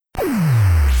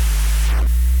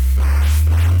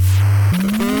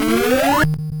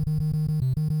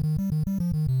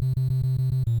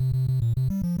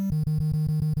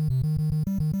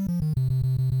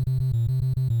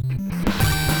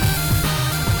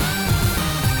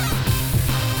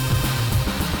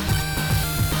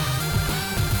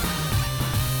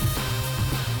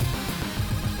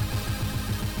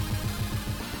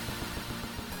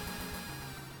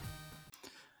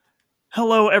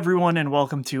Hello, everyone, and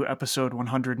welcome to episode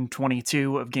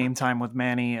 122 of Game Time with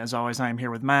Manny. As always, I am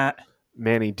here with Matt.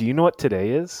 Manny, do you know what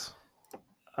today is?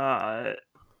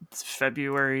 It's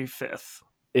February 5th.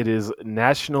 It is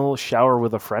National Shower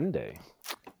with a Friend Day.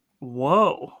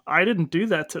 Whoa, I didn't do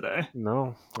that today.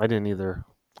 No, I didn't either.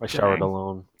 I showered Dang.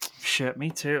 alone. Shit, me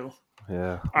too.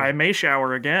 Yeah. I may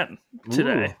shower again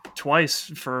today, Ooh.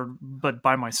 twice but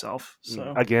by myself.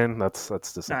 So Again, that's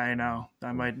disappointing. I know.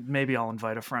 Maybe I'll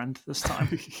invite a friend this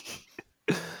time.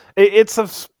 It's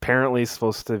apparently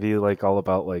supposed to be like all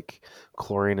about like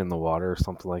chlorine in the water or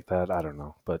something like that. I don't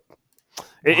know, but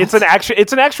it's an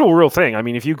actual real thing. I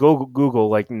mean, if you go Google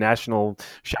like National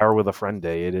Shower with a Friend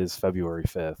Day, it is February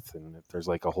 5th, and there's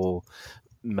like a whole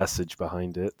message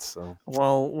behind it. So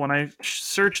Well, when I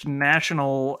searched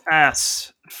National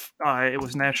S, it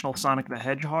was National Sonic the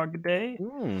Hedgehog Day.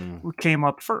 Who came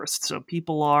up first? So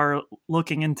people are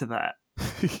looking into that.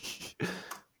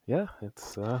 Yeah,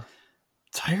 it's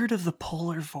Tired of the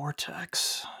polar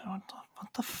vortex. What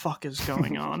the fuck is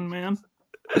going on, man?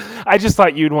 I just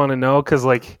thought you'd want to know because,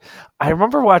 like, I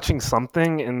remember watching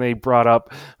something and they brought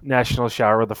up National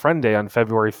Shower with a Friend Day on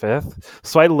February 5th.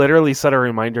 So I literally set a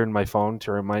reminder in my phone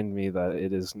to remind me that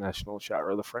it is National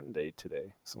Shower with a Friend Day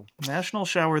today. So National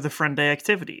Shower with a Friend Day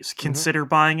activities. Consider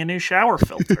buying a new shower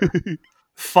filter.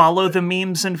 Follow the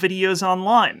memes and videos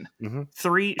online.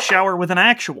 3, shower with an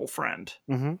actual friend.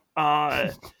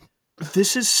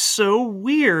 This is so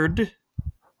weird.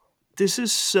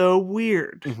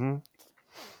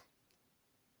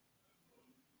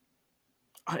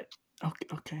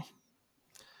 Okay.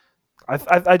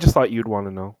 I just thought you'd want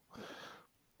to know.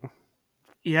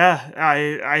 Yeah,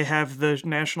 I have the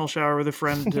National Shower with a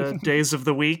Friend days of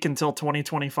the week until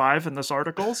 2025 in this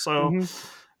article. So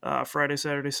Friday,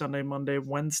 Saturday, Sunday, Monday,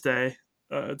 Wednesday.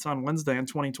 It's on Wednesday in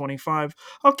 2025.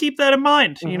 I'll keep that in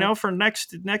mind. You know, for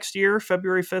next year,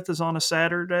 February 5th is on a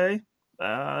Saturday.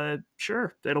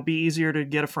 Sure, it'll be easier to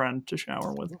get a friend to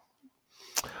shower with.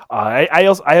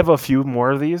 I have a few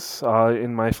more of these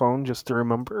in my phone just to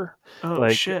remember. Oh,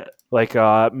 shit! Like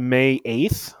May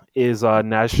 8th is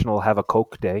National Have a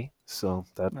Coke Day. So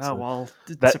that's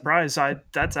surprise!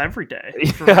 That's every day.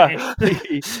 Yeah.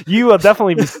 You will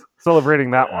definitely be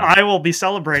celebrating that one. I will be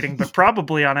celebrating, but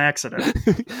probably on accident.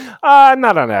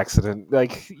 Not on accident.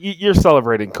 Like you're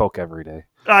celebrating Coke every day.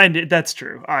 That's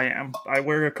true. I am. I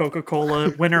wear a Coca-Cola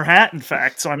winter hat, in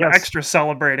fact, so I'm extra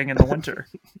celebrating in the winter.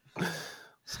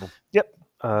 So, yep.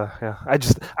 Yeah. I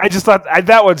just thought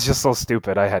that one's just so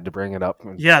stupid. I had to bring it up.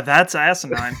 Yeah, that's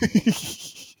asinine.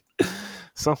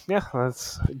 So yeah,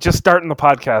 that's just starting the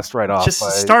podcast right off. Just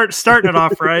starting it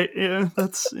off right. Yeah,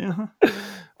 that's yeah.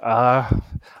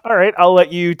 All right, I'll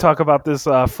let you talk about this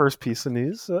first piece of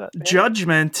news.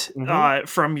 Judgment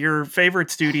from your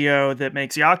favorite studio that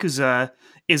makes Yakuza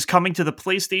is coming to the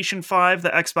PlayStation 5, the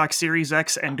Xbox Series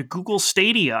X, and Google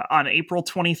Stadia on April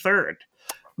 23rd.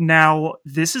 Now,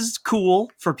 this is cool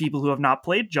for people who have not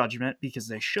played Judgment because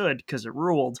they should, because it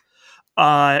ruled.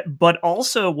 But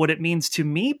also what it means to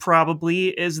me probably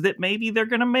is that maybe they're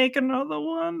going to make another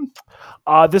one.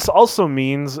 This also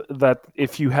means that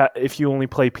if you only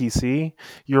play PC,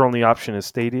 your only option is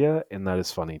Stadia, and that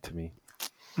is funny to me.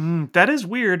 That is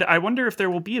weird. I wonder if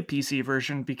there will be a PC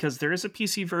version because there is a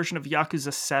PC version of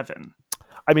Yakuza 7.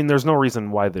 I mean, there's no reason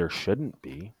why there shouldn't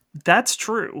be. That's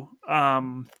true.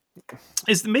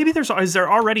 Is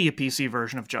there already a PC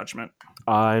version of Judgment?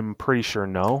 I'm pretty sure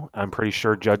no. I'm pretty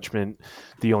sure Judgment,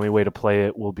 the only way to play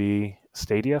it will be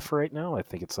Stadia for right now. I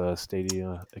think it's a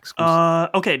Stadia exclusive.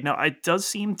 Okay, no, it does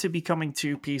seem to be coming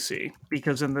to PC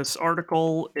because in this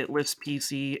article it lists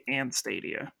PC and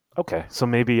Stadia. Okay, so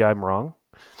maybe I'm wrong.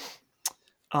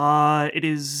 It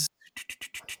is.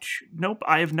 Nope,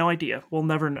 I have no idea. We'll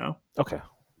never know. Okay.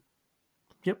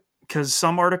 Yep, because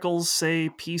some articles say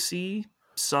PC.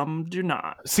 Some do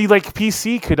not. See, like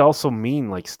PC could also mean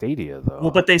like Stadia, though.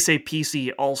 Well, but they say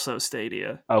PC also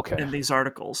Stadia. Okay. In these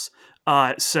articles,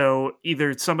 so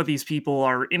either some of these people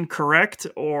are incorrect,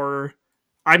 or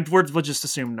we'll just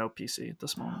assume no PC at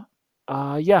this moment.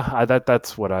 Yeah,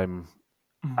 that's what I'm.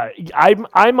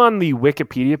 I'm on the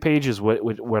Wikipedia page. Is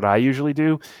what I usually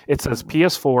do. It says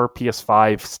PS4,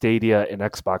 PS5, Stadia, and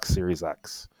Xbox Series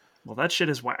X. Well, that shit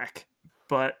is whack,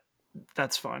 but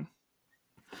that's fine.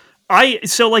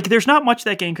 There's not much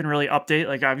that game can really update.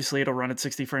 Like, obviously, it'll run at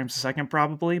 60 frames a second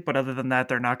probably, but other than that,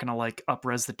 they're not going to like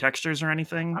up-res the textures or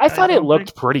anything. I thought it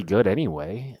looked pretty good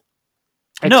anyway.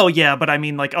 No, yeah, but I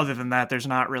mean, like, other than that, there's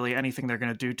not really anything they're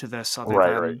going to do to this other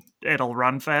than it'll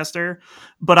run faster.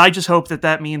 But I just hope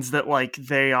that means that, like,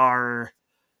 they are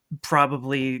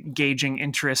probably gauging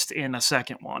interest in a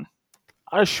second one.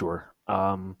 Sure.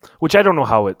 which I don't know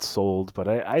how it sold, but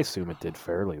I assume it did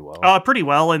fairly well. Pretty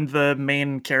well, and the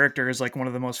main character is like one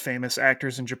of the most famous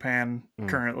actors in Japan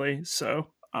currently, so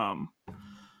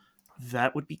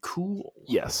that would be cool.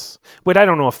 Yes, but I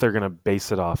don't know if they're gonna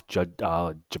base it off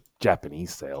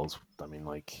Japanese sales. I mean,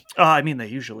 like, I mean, they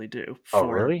usually do.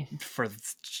 Really? For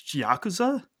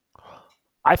Yakuza?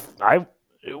 I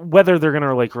whether they're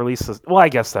gonna like release this. Well, I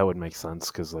guess that would make sense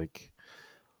because like,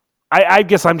 I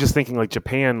guess I'm just thinking like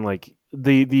Japan, like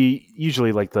the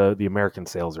usually like the American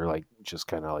sales are like just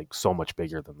kind of like so much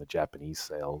bigger than the Japanese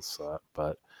sales,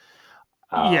 but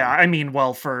yeah, I mean,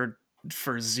 well, for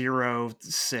 0,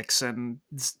 6, and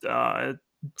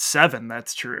 7,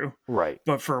 that's true. Right.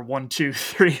 But for 1, 2,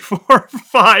 3, 4,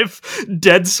 5,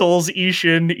 Dead Souls,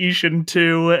 Ishin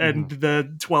 2, and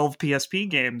the 12 PSP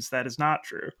games, that is not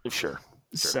true. Sure.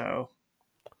 So,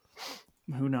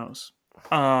 who knows?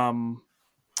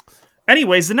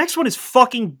 Anyways, the next one is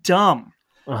fucking dumb.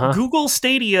 Google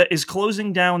Stadia is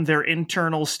closing down their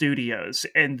internal studios,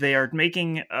 and they are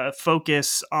making a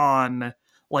focus on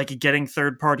like getting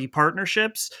third-party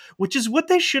partnerships, which is what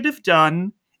they should have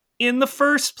done in the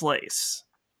first place.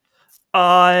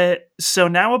 So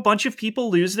now a bunch of people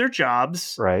lose their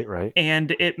jobs. Right.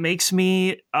 And it makes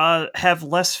me have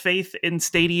less faith in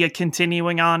Stadia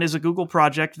continuing on as a Google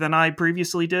project than I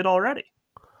previously did already.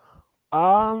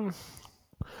 I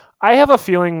have a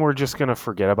feeling we're just gonna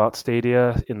forget about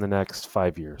Stadia in the next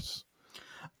 5 years.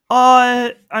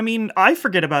 I mean, I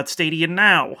forget about Stadia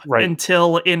now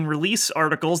until in release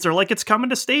articles they're like it's coming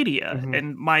to Stadia,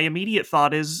 and my immediate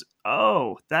thought is,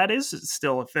 oh, that is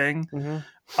still a thing.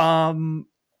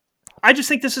 I just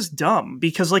think this is dumb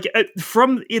because like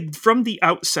from the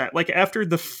outset, like after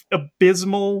the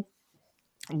abysmal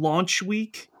launch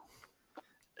week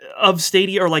of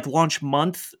Stadia, or like launch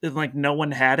month, like no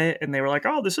one had it, and they were like,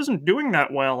 oh, this isn't doing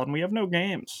that well, and we have no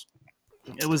games.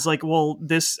 It was like, well,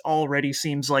 this already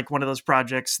seems like one of those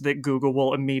projects that Google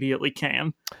will immediately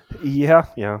can. Yeah.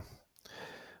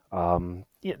 I mean,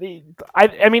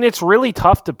 it's really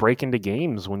tough to break into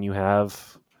games when you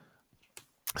have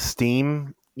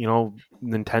Steam,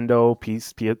 Nintendo,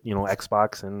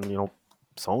 Xbox, and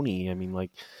Sony. I mean,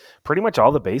 like, pretty much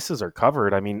all the bases are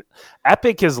covered. I mean,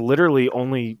 Epic is literally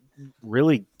only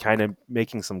really kind of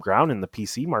making some ground in the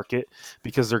PC market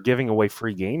because they're giving away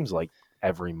free games like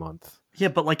every month. Yeah,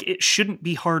 but like it shouldn't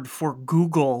be hard for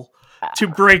Google to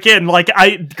break in. Like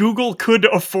Google could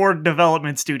afford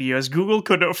development studios. Google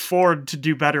could afford to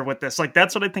do better with this. Like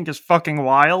that's what I think is fucking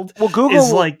wild. Well, Google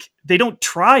is like they don't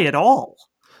try at all.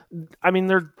 I mean,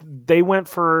 they went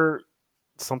for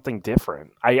something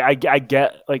different. I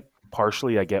get like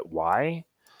partially I get why,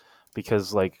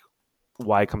 because like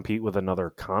why compete with another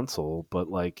console, but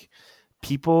like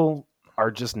people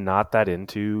are just not that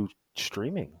into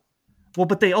streaming. Well,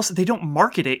 but they don't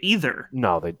market it either.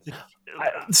 No,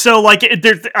 so like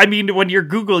I mean, when you're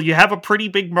Google, you have a pretty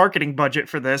big marketing budget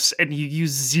for this, and you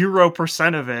use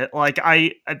 0% of it. Like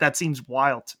that seems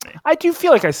wild to me. I do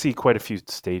feel like I see quite a few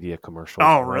Stadia commercials.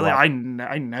 Oh, really? I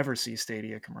never see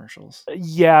Stadia commercials.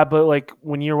 Yeah, but like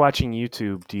when you're watching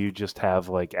YouTube, do you just have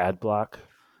like ad block?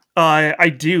 I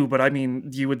do, but I mean,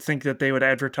 you would think that they would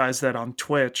advertise that on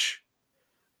Twitch.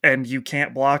 And you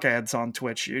can't block ads on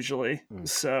Twitch usually.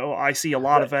 So I see a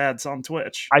lot of ads on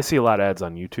Twitch. I see a lot of ads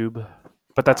on YouTube,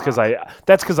 but that's because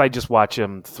I just watch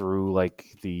them through like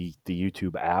the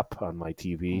YouTube app on my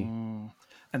TV.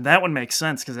 And that one makes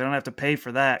sense because they don't have to pay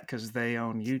for that because they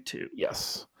own YouTube.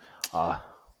 Yes.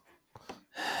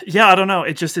 Yeah, I don't know.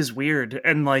 It just is weird.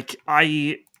 And like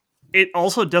it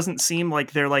also doesn't seem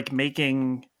like they're like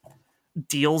making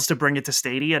deals to bring it to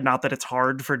Stadia. Not that it's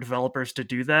hard for developers to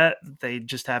do that. They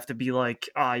just have to be like,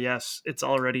 yes, it's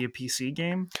already a PC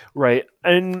game. Right.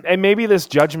 And maybe this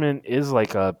judgment is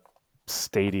like a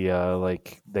Stadia,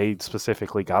 like they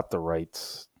specifically got the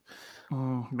rights.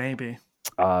 Maybe.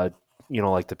 Like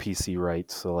the PC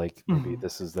rights. So like maybe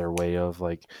this is their way of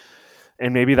like,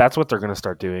 and maybe that's what they're going to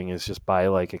start doing is just buy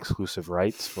like exclusive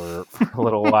rights for a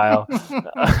little while.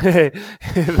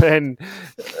 Then,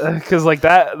 because like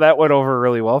that went over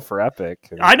really well for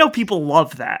Epic. I know people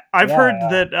love that. I've heard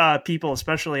that people,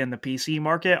 especially in the PC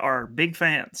market, are big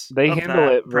fans. They handle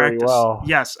it very well.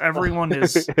 Yes, everyone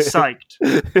is psyched.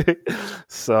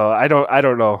 So I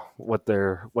don't know what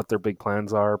their big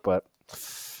plans are, but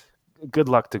good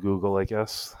luck to Google, I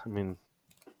guess. I mean,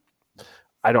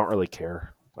 I don't really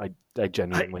care. I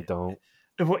genuinely don't.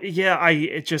 Yeah,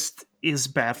 it just is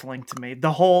baffling to me.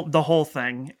 The whole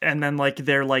thing, and then like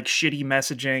their like shitty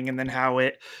messaging, and then how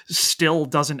it still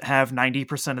doesn't have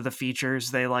 90% of the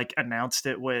features they like announced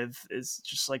it with is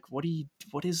just like, what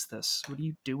is this? What are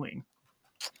you doing?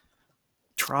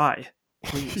 Try.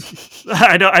 Please.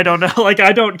 I don't know. Like,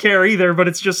 I don't care either, but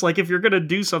it's just like, if you're gonna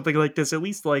do something like this, at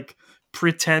least like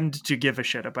pretend to give a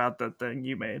shit about the thing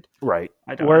you made. Right.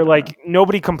 I Where don't like know.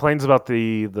 nobody complains about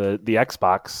the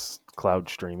Xbox cloud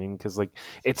streaming because like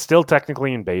it's still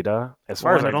technically in beta as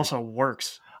far Well, as and I it understand. also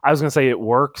works. I was gonna say it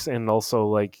works, and also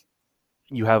like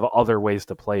you have other ways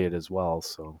to play it as well.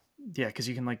 So Yeah, because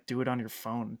you can like do it on your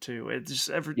phone too. It's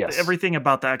just yes. everything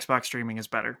about the Xbox streaming is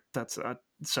better. That's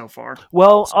so far.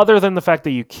 Well, So, other than the fact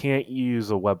that you can't use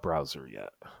a web browser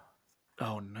yet,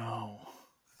 oh no.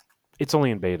 it's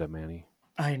only in beta, Manny.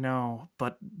 I know,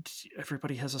 but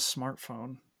everybody has a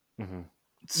smartphone, Hmm.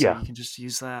 so Yeah. you can just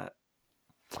use that.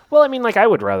 Well, I mean, like I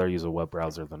would rather use a web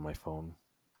browser than my phone.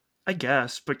 I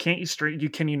guess, but can't you stream?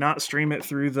 Can you not stream it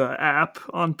through the app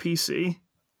on PC?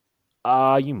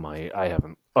 You might. I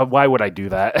haven't. Why would I do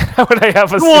that? How would I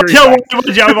have a Well,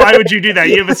 Series yeah, X? why would you do that?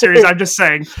 You have a series. I'm just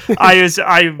saying.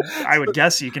 I would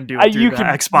guess you can do it through You the can.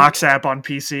 Xbox app on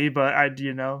PC, but I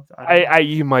don't know.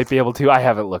 You might be able to. I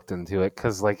haven't looked into it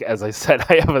because, like, as I said,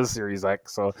 I have a Series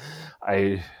X, so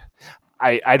I,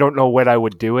 I don't know when I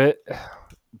would do it,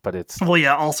 but it's Well,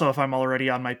 yeah. Also, if I'm already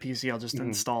on my PC, I'll just mhm,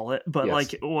 install it. But yes.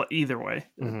 like, well, either way,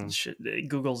 Hmm.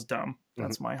 Google's dumb. Hmm.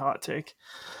 That's my hot take.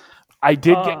 I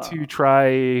did get Uh, to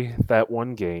try that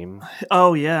one game,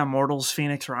 oh yeah, Immortals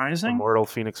Phoenix Rising. Immortal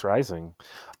Phoenix Rising.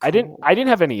 Cool. I didn't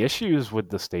have any issues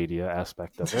with the Stadia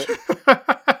aspect of it.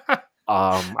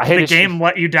 I had The issues. game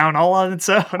let you down all on its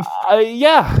own.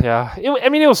 Yeah. I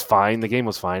mean, it was fine. The game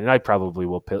was fine, and I probably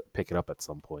will pick it up at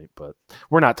some point. But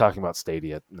we're not talking about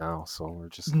Stadia now, so we're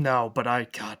just. No, but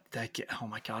oh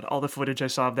my god, all the footage I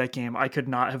saw of that game, I could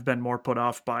not have been more put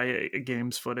off by a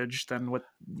game's footage than what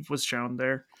was shown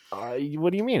there.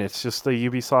 What do you mean? It's just the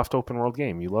Ubisoft open world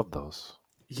game. You love those.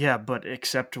 Yeah, but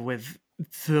except with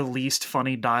the least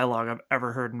funny dialogue I've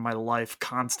ever heard in my life,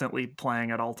 constantly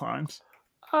playing at all times.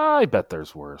 I bet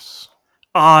there's worse.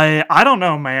 I don't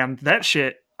know, man. That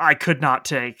shit I could not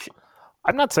take.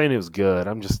 I'm not saying it was good.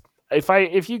 I'm just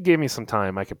if you gave me some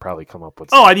time, I could probably come up with.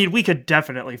 Oh, Something. I mean, we could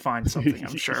definitely find something,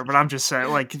 I'm sure. But I'm just saying,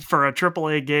 like, for a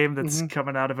AAA game that's Hmm.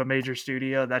 coming out of a major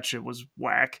studio, that shit was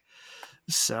whack.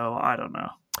 So I don't know.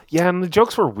 Yeah, and the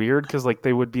jokes were weird because like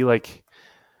they would be like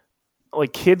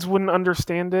kids wouldn't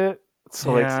understand it.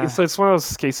 So like Yeah. it's one of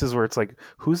those cases where it's like,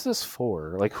 who's this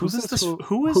for? Like who's this?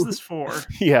 Who is this for?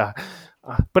 Yeah.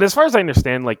 But as far as I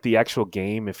understand, like the actual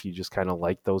game, if you just kind of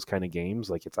like those kind of games,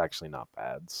 like it's actually not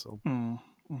bad. So,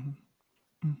 Mm-hmm.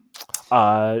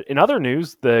 in other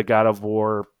news, the God of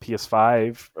War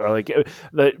PS5,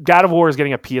 the God of War is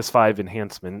getting a PS5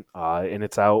 enhancement, and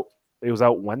it's out. It was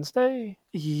out Wednesday,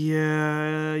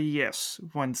 Yeah, yes,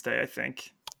 Wednesday, I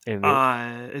think. and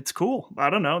It's cool.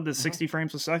 I don't know, the 60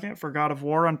 frames a second for God of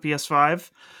War on PS5.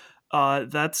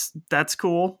 That's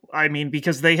cool. I mean,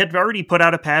 because they had already put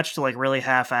out a patch to like really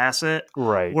half-ass it,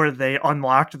 right. where they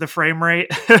unlocked the frame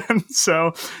rate,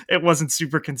 so it wasn't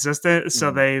super consistent.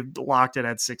 So Mm. they locked it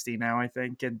at 60 now, I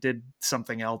think, and did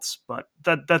something else. But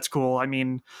that's cool. I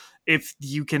mean, if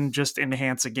you can just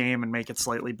enhance a game and make it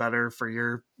slightly better for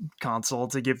your console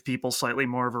to give people slightly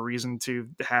more of a reason to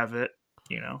have it,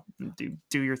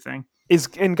 do your thing. Is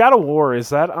in God of War, is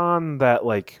that on that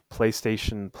like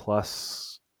PlayStation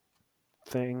Plus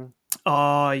thing?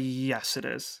 Yes, it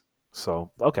is.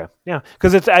 So okay, yeah,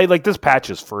 because it's like this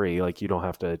patch is free. Like you don't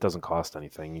have to. It doesn't cost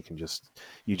anything.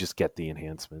 You just get the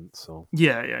enhancement. So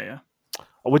Yeah.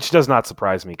 which does not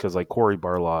surprise me because like Cory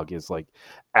Barlog is like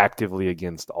actively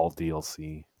against all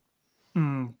DLC.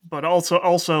 But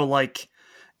also like,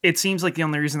 it seems like the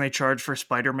only reason they charge for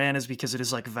Spider-Man is because it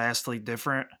is like vastly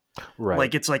different. Right.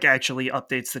 Like it's like actually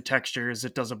updates the textures,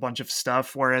 it does a bunch of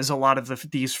stuff, whereas a lot of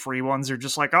these free ones are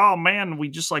just like, oh man, we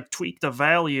just like tweaked the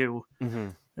value. Mm-hmm.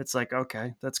 It's like,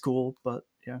 okay, that's cool, but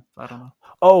yeah, I don't know.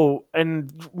 Oh,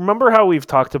 and remember how we've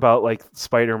talked about like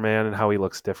Spider-Man and how he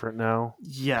looks different now?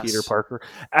 Yes. Peter Parker.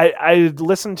 I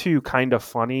listened to Kind of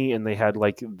Funny, and they had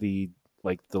like the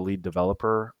lead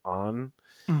developer on.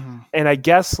 Mm-hmm. And I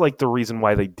guess like the reason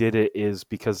why they did it is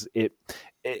because it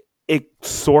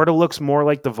sort of looks more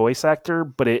like the voice actor,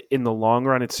 but in the long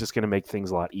run, it's just going to make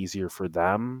things a lot easier for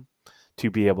them to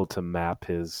be able to map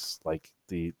his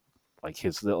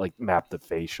map the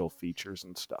facial features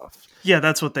and stuff. Yeah,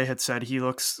 that's what they had said. He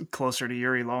looks closer to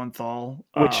Yuri Lowenthal,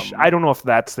 Which I don't know if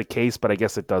that's the case, but I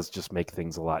guess it does just make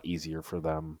things a lot easier for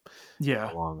them. Yeah. In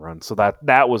the long run. So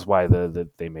that was why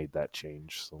they made that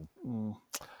change. So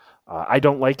I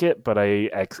don't like it, but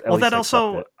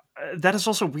that is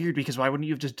also weird because why wouldn't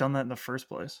you have just done that in the first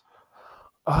place?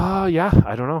 Yeah,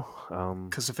 I don't know.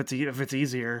 Because if it's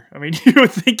easier, I mean, you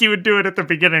would think you would do it at the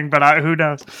beginning, but who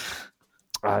knows?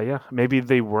 Yeah, maybe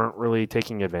they weren't really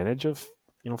taking advantage of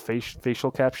facial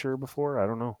capture before. I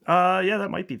don't know. Yeah, that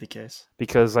might be the case.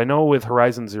 Because I know with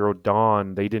Horizon Zero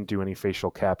Dawn, they didn't do any facial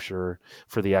capture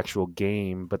for the actual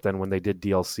game, but then when they did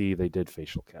DLC, they did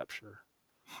facial capture.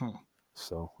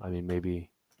 So, I mean, maybe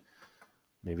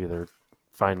they're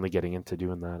finally getting into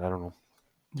doing that. I don't know.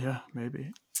 Yeah,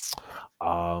 maybe.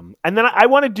 And then I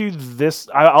want to do this.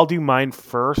 I'll do mine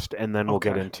first, and then we'll Okay.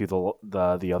 get into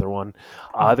the other one.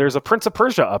 There's a Prince of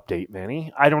Persia update,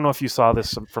 Manny. I don't know if you saw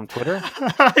this from Twitter.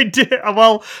 I did.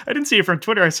 Well, I didn't see it from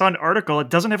Twitter. I saw an article. It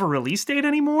doesn't have a release date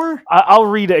anymore. I'll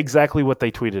read exactly what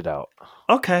they tweeted out.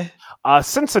 Okay.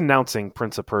 Since announcing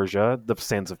Prince of Persia, the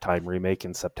Sands of Time remake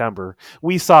in September,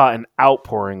 we saw an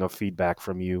outpouring of feedback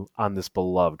from you on this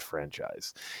beloved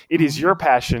franchise. It is your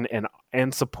passion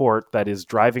and support that is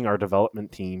driving our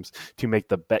development teams to make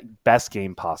the best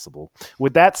game possible.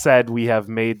 With that said, we have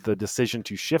made the decision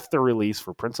to shift the release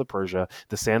for Prince of Persia,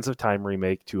 the Sands of Time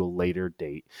remake, to a later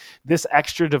date. This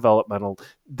extra development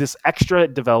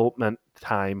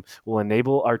time will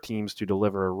enable our teams to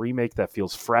deliver a remake that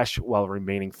feels fresh while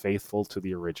remaining faithful to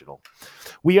the original.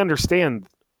 We understand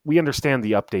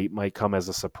the update might come as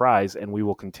a surprise, and we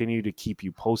will continue to keep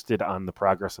you posted on the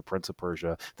progress of Prince of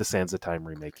Persia, the Sands of Time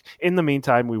remake. In the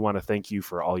meantime, we want to thank you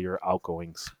for all your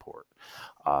outgoing support.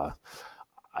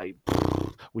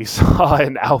 We saw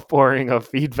an outpouring of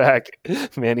feedback,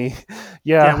 Manny.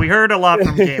 Yeah, we heard a lot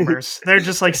from gamers. They're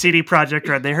just like CD Projekt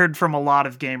Red. They heard from a lot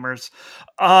of gamers.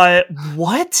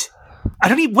 What?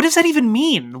 What does that even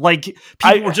mean? Like,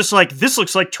 people were just like, this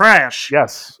looks like trash.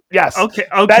 Yes. Okay.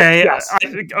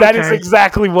 That is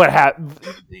exactly what happened.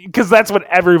 Because that's what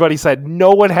everybody said.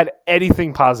 No one had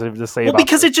anything positive to say about it.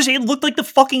 Because it looked like the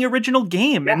fucking original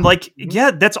game. Yeah. And like,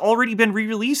 that's already been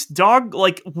re-released, dog.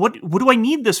 Like, what do I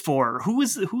need this for?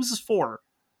 Who's this for?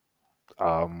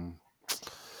 I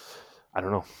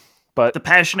don't know. But the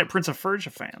passionate Prince of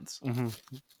Persia fans.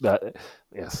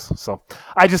 Yes. So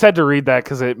I just had to read that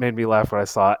because it made me laugh when I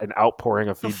saw an outpouring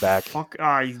of feedback.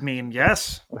 I mean,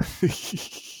 yes.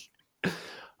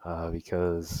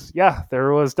 Because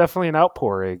there was definitely an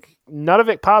outpouring. None of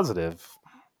it positive.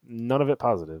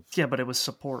 Yeah, but it was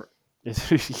support.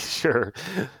 Sure.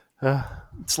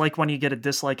 It's like when you get a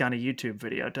dislike on a YouTube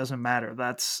video. It doesn't matter.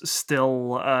 That's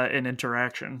still an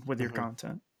interaction with your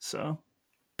content. So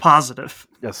positive.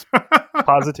 Yes.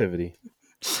 Positivity.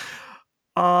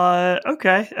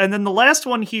 Okay. And then the last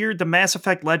one here, the Mass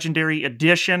Effect Legendary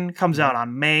Edition, comes out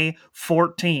on May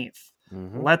 14th.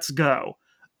 Let's go.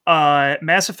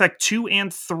 Mass Effect 2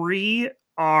 and 3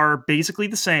 are basically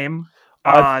the same.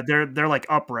 They're like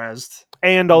up-resed.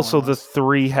 And also the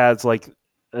 3 has like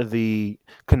the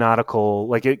canonical,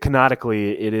 like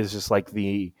canonically it is just like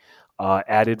the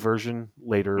added version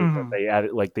later. They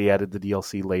added the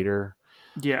DLC later.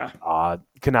 Yeah.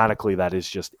 Canonically that is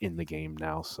just in the game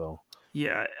now, so.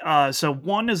 Yeah. So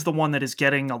 1 is the one that is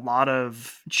getting a lot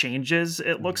of changes,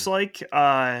 it looks like.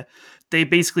 They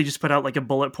basically just put out like a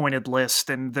bullet pointed list,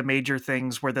 and the major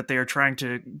things were that they are trying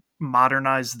to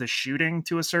modernize the shooting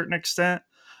to a certain extent.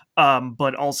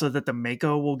 But also that the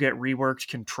Mako will get reworked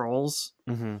controls,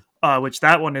 which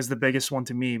that one is the biggest one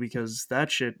to me because that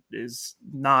shit is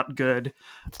not good.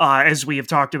 As we have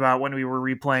talked about when we were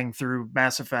replaying through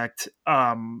Mass Effect,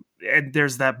 and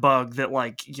there's that bug that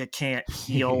like you can't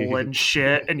heal and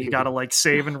shit, and you gotta like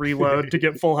save and reload to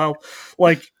get full health.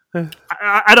 Like,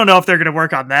 I don't know if they're gonna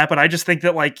work on that, but I just think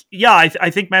that like,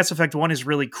 I think Mass Effect 1 is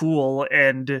really cool,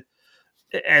 and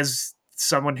as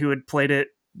someone who had played it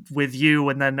with you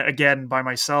and then again by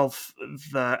myself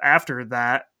after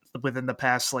that within the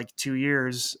past like 2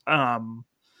 years,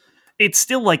 it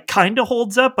still like kind of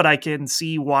holds up, but I can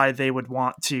see why they would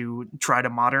want to try to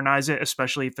modernize it,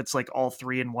 especially if it's like all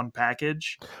 3 in one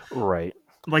package, right?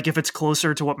 Like if it's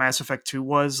closer to what Mass Effect 2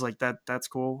 was, like that's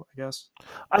cool, I guess.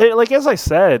 As I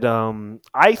said,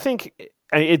 I think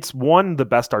it's the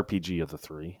best RPG of the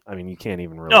 3. I mean, you can't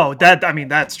even really. Oh,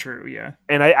 that's true, yeah.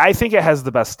 And I think it has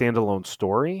the best standalone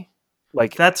story.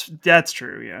 Like that's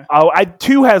true, yeah.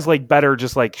 2 has like better,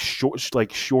 just like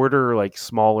shorter, like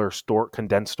smaller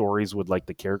condensed stories with like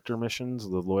the character missions,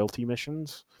 the loyalty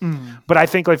missions. But I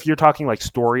think if you're talking like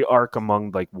story arc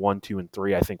among like 1, 2, and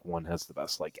 3, I think 1 has the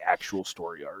best like actual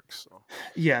story arcs. So.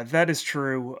 Yeah, that is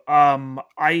true.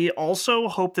 I also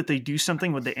hope that they do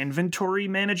something with the inventory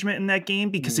management in that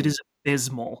game because it is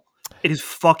abysmal. It is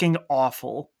fucking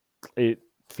awful. It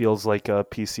feels like a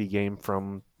PC game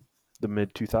from the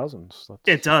mid 2000s.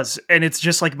 It does. And it's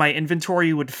just like my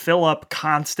inventory would fill up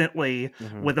constantly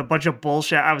with a bunch of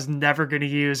bullshit I was never going to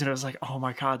use. And it was like, oh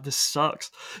my God, this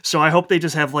sucks. So I hope they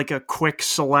just have like a quick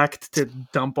select to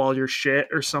dump all your shit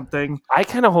or something. I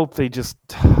kind of hope they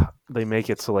make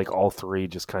it so like all three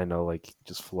just kind of like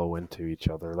just flow into each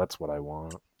other. That's what I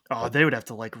want. Oh, they would have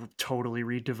to like totally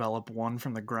redevelop one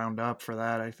from the ground up for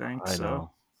that, I think.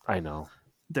 I know.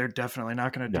 They're definitely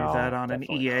not going to do that on an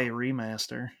EA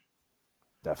remaster.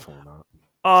 Definitely not.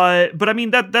 But I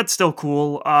mean that's still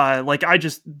cool. Like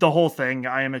the whole thing,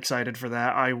 I am excited for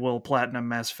that. I will platinum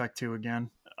Mass Effect 2 again.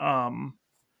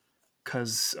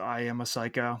 Because I am a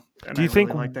psycho and I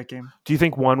really like that game. Do you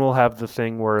think one will have the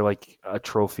thing where like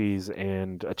trophies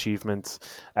and achievements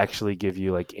actually give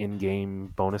you like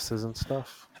in-game bonuses and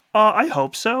stuff? I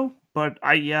hope so, but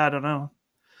I don't know.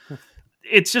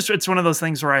 It's one of those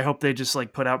things where I hope they just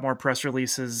like put out more press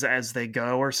releases as they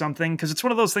go or something, because it's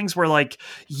one of those things where like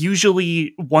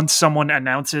usually once someone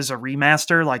announces a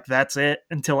remaster, like that's it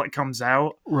until it comes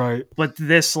out, right? But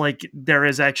this, like, there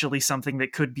is actually something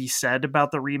that could be said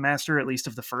about the remaster, at least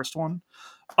of the first one.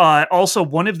 Also,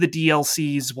 one of the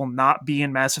DLCs will not be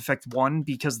in Mass Effect 1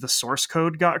 because the source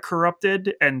code got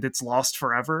corrupted and it's lost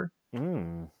forever.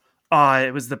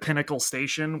 It was the Pinnacle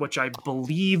Station, which I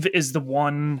believe is the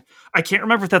one... I can't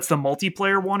remember if that's the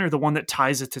multiplayer one or the one that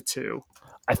ties it to 2.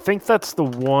 I think that's the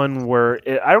one where...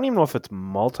 I don't even know if it's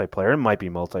multiplayer. It might be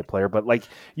multiplayer, but like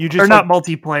you just... Or not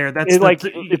multiplayer. That's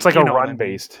it's like a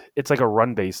run-based... It's like a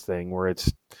run-based thing where it's...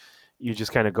 You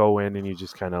just kind of go in and you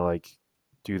just kind of like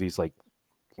do these like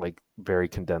very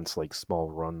condensed like small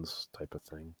runs type of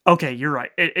thing. Okay, you're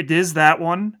right. It is that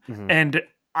one. And...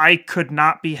 I could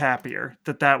not be happier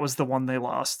that was the one they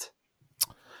lost.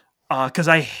 Because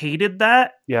I hated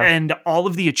that, and all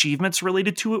of the achievements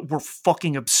related to it were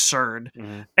fucking absurd,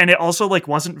 and it also like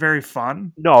wasn't very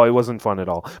fun. No, it wasn't fun at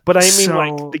all. But I mean,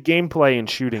 like the gameplay and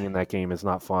shooting in that game is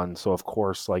not fun. So of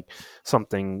course, like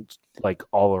something like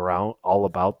all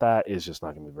about that is just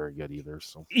not going to be very good either.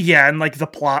 So yeah, and like the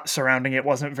plot surrounding it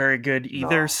wasn't very good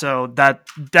either. No. So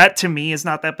that to me is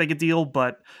not that big a deal.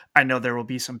 But I know there will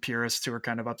be some purists who are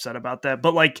kind of upset about that.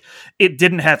 But like it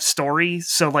didn't have story,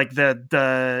 so like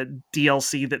the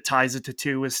DLC that ties it to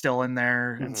 2 is still in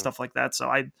there and stuff like that. So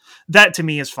that to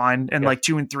me is fine. And like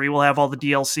 2 and 3 will have all the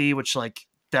DLC, which like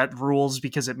that rules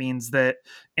because it means that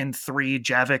in 3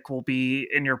 Javik will be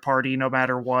in your party no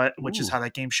matter what, which is how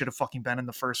that game should have fucking been in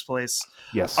the first place.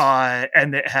 Yes.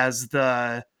 And it has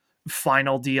the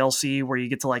final DLC where you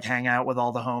get to like hang out with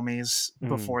all the homies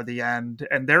before the end.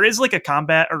 And there is like a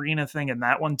combat arena thing in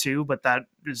that one too, but that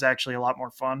is actually a lot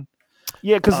more fun.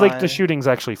 Yeah, because like the shooting's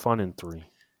actually fun in 3.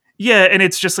 Yeah, and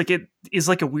it's just like it is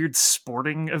like a weird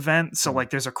sporting event. So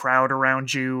like there's a crowd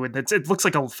around you, and it looks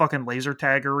like a fucking laser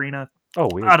tag arena. Oh,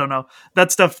 weird. I don't know.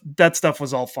 That stuff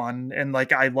was all fun, and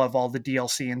like I love all the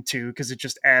DLC in 2 because it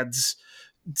just adds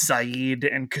Zaid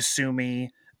and Kasumi,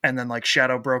 and then like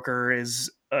Shadow Broker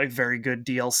is a very good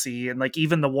DLC, and like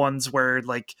even the ones where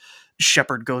like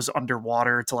Shepard goes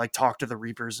underwater to like talk to the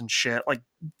Reapers and shit, like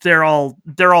they're all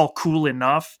cool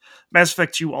enough. Mass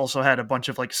Effect 2 also had a bunch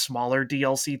of like smaller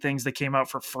DLC things that came out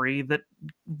for free that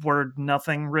were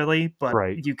nothing really, but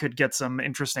you could get some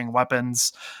interesting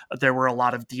weapons. There were a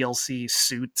lot of DLC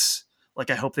suits. Like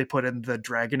I hope they put in the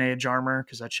Dragon Age armor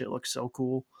because that shit looks so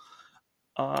cool.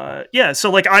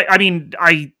 So like I mean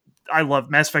I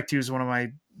love Mass Effect 2 is one of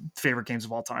my favorite games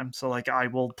of all time. So like I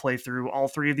will play through all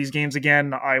 3 of these games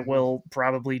again. I will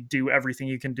probably do everything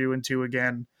you can do in 2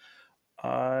 again.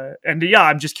 And yeah,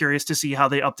 I'm just curious to see how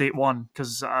they update 1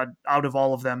 because out of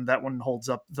all of them, that one holds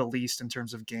up the least in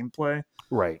terms of gameplay.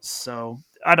 Right. So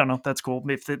I don't know. That's cool.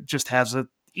 If it just has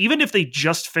even if they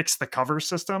just fix the cover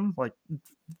system, like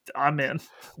I'm in.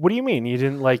 What do you mean? You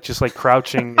didn't like just like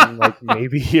crouching and like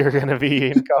maybe you're gonna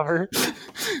be in cover?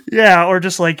 Yeah, or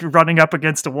just like running up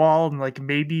against a wall and like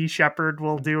maybe Shepard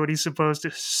will do what he's supposed to.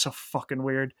 It's so fucking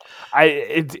weird.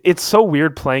 It's so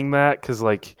weird playing that because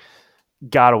like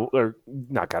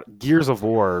Gears of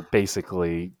War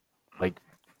basically like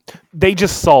they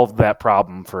just solved that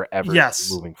problem forever.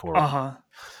 Moving forward.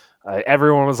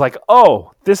 Everyone was like,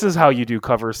 oh, this is how you do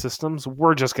cover systems.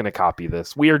 We're just going to copy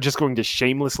this. We are just going to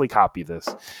shamelessly copy this.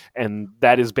 And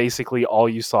that is basically all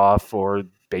you saw for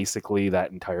basically that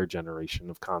entire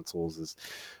generation of consoles is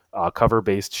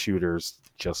cover-based shooters,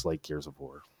 just like Gears of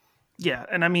War. Yeah,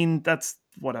 and I mean, that's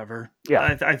whatever.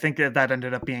 Yeah. I think that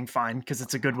ended up being fine because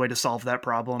it's a good way to solve that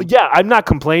problem. Yeah, I'm not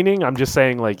complaining. I'm just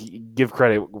saying, like, give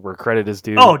credit where credit is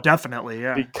due. Oh, definitely,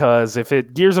 yeah. Because if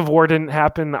Gears of War didn't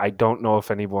happen, I don't know if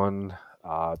anyone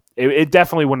it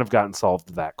definitely wouldn't have gotten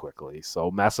solved that quickly.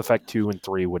 So Mass Effect 2 and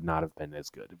 3 would not have been as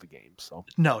good of a game. So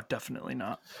No, definitely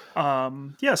not.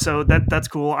 Yeah, so that's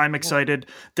cool. I'm excited.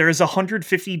 There is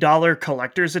 $150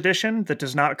 collector's edition that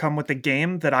does not come with the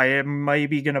game that I am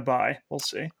maybe gonna buy. We'll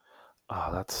see.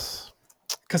 that's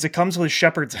Because it comes with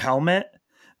Shepard's helmet,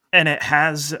 and it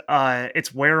has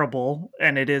it's wearable,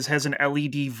 and has an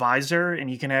LED visor, and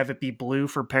you can have it be blue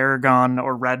for Paragon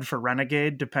or red for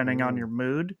Renegade, depending on your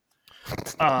mood.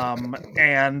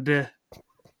 And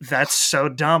that's so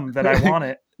dumb that I want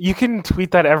it. You can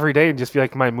tweet that every day and just be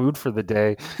like, my mood for the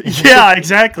day. Yeah,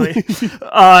 exactly.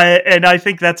 And I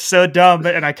think that's so dumb,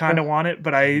 and I kind of want it,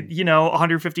 but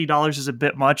 $150 is a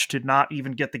bit much to not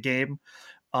even get the game.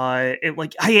 I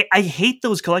hate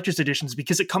those collector's editions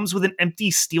because it comes with an empty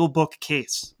steelbook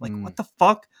case. Like, what the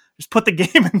fuck? Just put the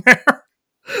game in there.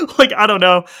 Like, I don't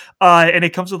know. And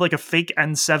it comes with like a fake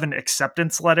N7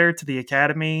 acceptance letter to the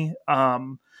Academy.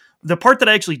 The part that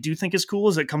I actually do think is cool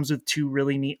is it comes with 2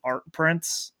 really neat art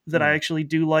prints that I actually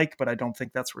do like, but I don't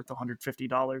think that's worth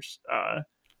 $150.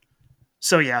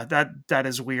 So yeah, that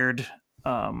is weird.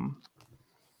 But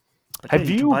Have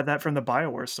you can buy that from the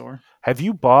BioWare store. Have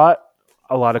you bought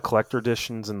a lot of collector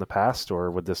editions in the past,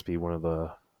 or would this be one of the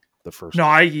first? No,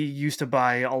 I used to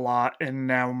buy a lot, and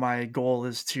now my goal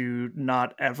is to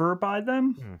not ever buy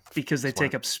them because they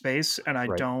take up space, and I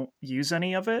don't use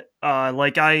any of it.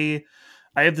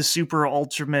 I have the Super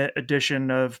Ultimate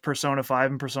Edition of Persona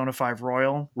 5 and Persona 5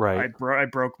 Royal. Right. I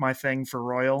broke my thing for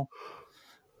Royal.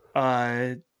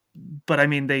 But I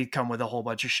mean, they come with a whole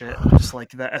bunch of shit, just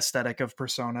like the aesthetic of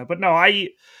Persona. But no,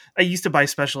 I used to buy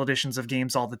special editions of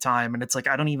games all the time, and it's like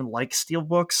I don't even like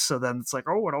steelbooks. So then it's like,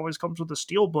 oh, it always comes with a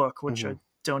steelbook, which I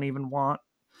don't even want.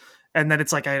 And then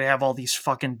it's like I have all these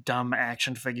fucking dumb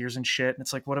action figures and shit, and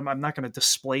it's like, I'm not going to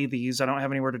display these. I don't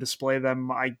have anywhere to display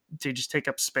them. They just take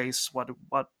up space. What?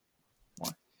 But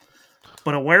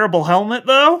a wearable helmet,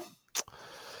 though,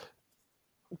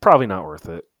 probably not worth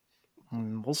it.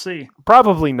 We'll see.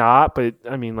 Probably not, but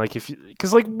I mean, like,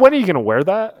 because when are you gonna wear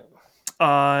that?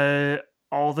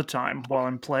 All the time while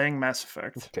I'm playing Mass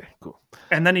Effect. Okay, cool.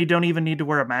 And then you don't even need to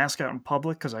wear a mask out in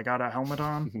public because I got a helmet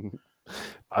on.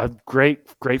 Great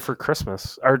for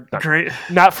Christmas, or great,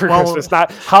 not for Christmas,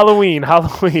 not Halloween, not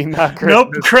Christmas.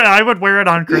 Nope, I would wear it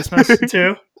on Christmas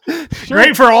too. Sure.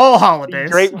 Great for all holidays.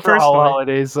 Great for all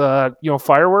holidays.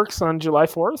 Fireworks on July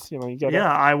 4th. You get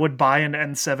Yeah, I would buy an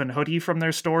N7 hoodie from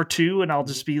their store too, and I'll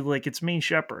just be like, "It's me,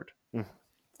 Shepard,"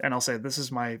 and I'll say, "This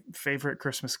is my favorite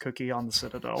Christmas cookie on the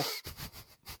Citadel."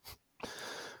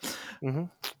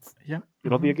 Yeah,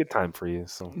 it'll be a good time for you.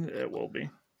 So it will be.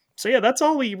 So yeah, that's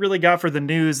all we really got for the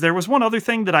news. There was one other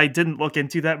thing that I didn't look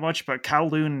into that much, but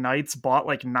Kowloon Knights bought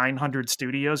like 900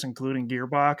 studios, including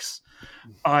Gearbox.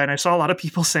 And I saw a lot of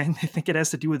people saying they think it has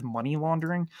to do with money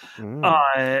laundering.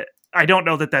 I don't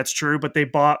know that that's true, but they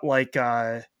bought like,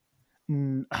 what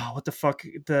the fuck?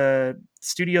 The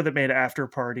studio that made After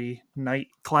Party, Night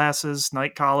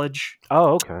College.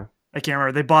 Oh, okay. I can't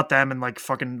remember. They bought them and like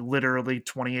fucking literally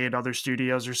 28 other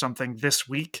studios or something this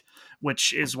week,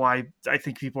 which is why I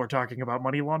think people are talking about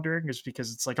money laundering, is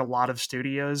because it's like a lot of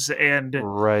studios. And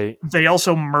they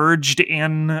also merged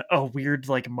in a weird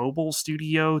like mobile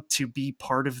studio to be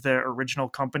part of the original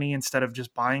company instead of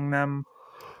just buying them.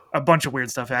 A bunch of weird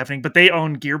stuff happening, but they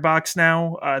own Gearbox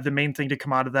now. The main thing to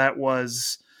come out of that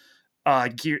was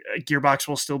Gearbox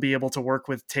will still be able to work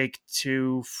with 2K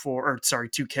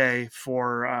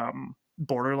for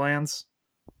Borderlands.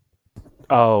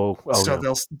 So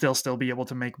they'll still be able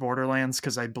to make Borderlands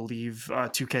because I believe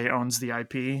 2K owns the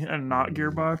IP and not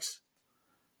Gearbox.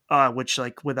 Which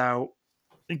like without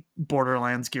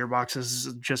Borderlands, Gearbox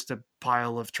is just a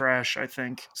pile of trash, I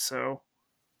think. So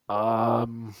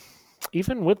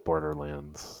even with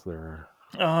Borderlands, they're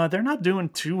not doing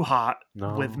too hot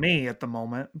with me at the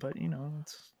moment, but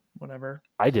it's whatever.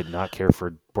 I did not care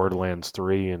for Borderlands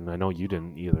 3, and I know you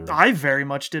didn't either. I very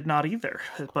much did not either,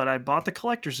 but I bought the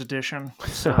collector's edition.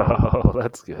 So, oh,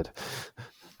 that's good.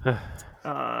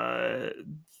 That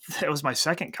was my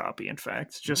second copy, in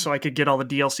fact, just so I could get all the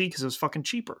DLC because it was fucking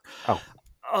cheaper.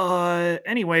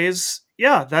 Anyways,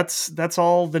 yeah, that's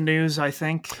all the news, I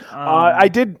think.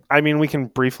 We can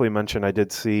briefly mention, I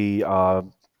did see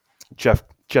Jeff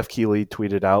Keighley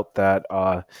tweeted out that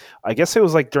I guess it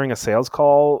was like during a sales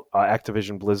call,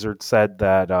 Activision Blizzard said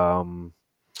that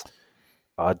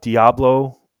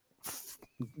Diablo,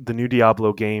 the new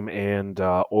Diablo game, and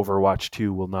Overwatch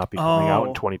 2 will not be coming out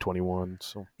in 2021.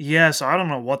 So I don't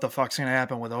know what the fuck's gonna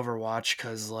happen with Overwatch,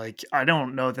 because like I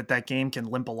don't know that game can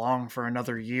limp along for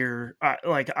another year.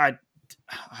 I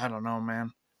don't know,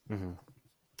 man.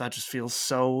 that just feels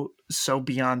so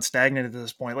beyond stagnant at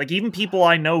this point. Like, even people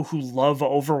I know who love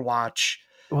Overwatch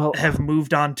have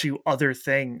moved on to other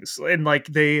things, and like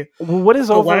the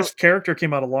last character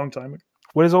came out a long time ago.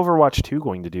 What is Overwatch 2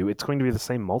 going to do? It's going to be the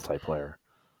same multiplayer.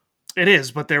 It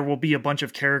is, but there will be a bunch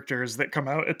of characters that come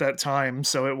out at that time,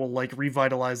 so it will like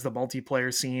revitalize the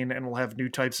multiplayer scene, and we'll have new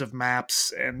types of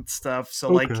maps and stuff. So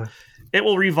like, it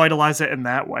will revitalize it in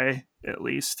that way, at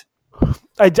least.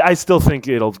 I still think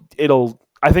it'll.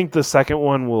 I think the second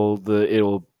one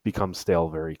it'll become stale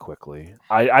very quickly.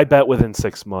 I bet within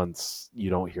 6 months you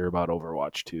don't hear about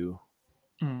Overwatch 2.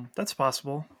 That's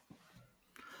possible,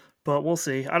 but we'll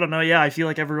see. I don't know. Yeah, I feel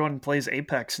like everyone plays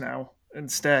Apex now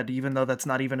instead, even though that's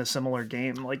not even a similar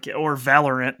game, like, or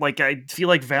Valorant. Like, I feel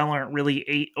like Valorant really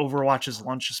ate Overwatch's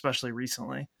lunch, especially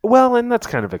recently. Well, and that's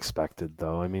kind of expected,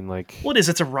 though. I mean, like, what is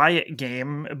it's a Riot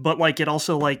game, but like, it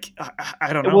also, like,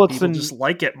 I don't know, people just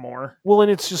like it more. Well,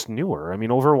 and it's just newer. I mean,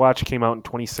 Overwatch came out in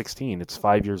 2016. It's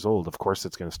 5 years old. Of course,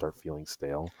 it's going to start feeling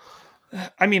stale.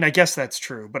 I mean, I guess that's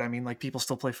true, but I mean, like, people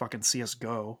still play fucking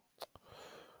CS:GO.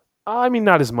 I mean,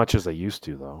 not as much as they used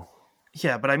to, though.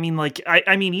 Yeah, but I mean, like,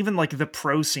 I mean, even like the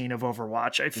pro scene of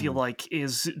Overwatch, I feel like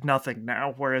is nothing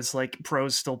now. Whereas like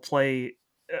pros still play.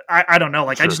 I don't know.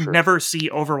 Like, I just never see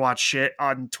Overwatch shit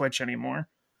on Twitch anymore.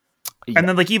 Yeah. And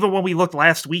then like, even when we looked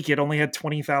last week, it only had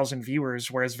 20,000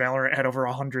 viewers, whereas Valorant had over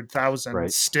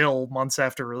 100,000 still months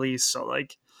after release. So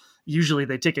like, usually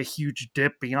they take a huge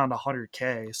dip beyond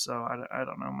 100K. So I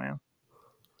don't know, man.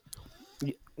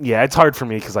 Yeah, it's hard for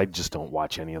me because I just don't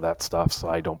watch any of that stuff, so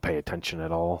I don't pay attention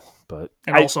at all. But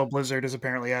also Blizzard is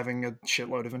apparently having a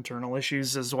shitload of internal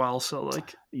issues as well. So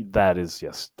like, that is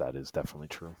definitely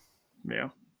true. Yeah.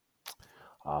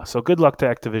 So good luck to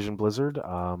Activision Blizzard.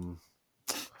 I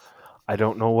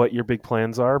don't know what your big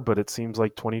plans are, but it seems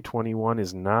like 2021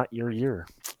 is not your year.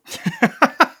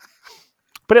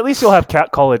 But at least you'll have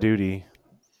Call of Duty,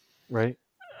 right?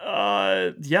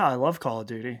 Yeah, I love Call of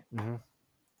Duty. Mm-hmm.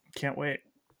 Can't wait.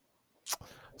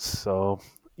 So,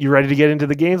 you ready to get into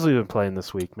the games we've been playing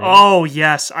this week, man? Oh,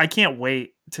 yes. I can't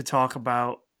wait to talk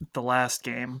about the last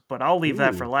game, but I'll leave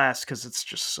that for last because it's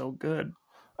just so good.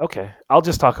 Okay. I'll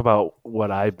just talk about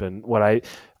what I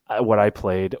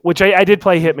played, which I did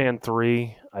play Hitman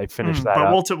 3. I finished that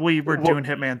up. But we were doing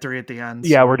Hitman 3 at the end.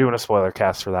 Yeah, we're doing a spoiler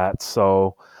cast for that.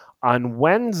 So, on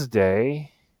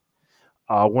Wednesday,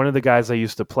 one of the guys I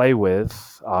used to play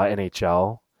with,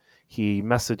 NHL, he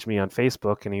messaged me on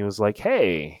Facebook and he was like,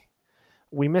 "Hey,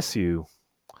 we miss you.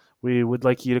 We would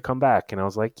like you to come back." And I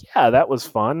was like, "Yeah, that was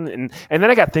fun." And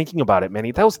then I got thinking about it, man.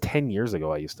 That was 10 years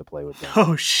ago I used to play with them.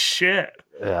 Oh, shit.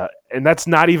 And that's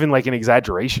not even like an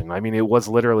exaggeration. I mean, it was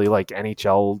literally like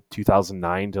NHL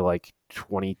 2009 to like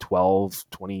 2012,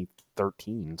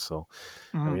 2013. So,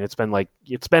 I mean, it's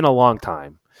been a long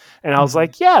time. And I was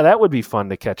like, yeah, that would be fun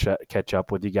to catch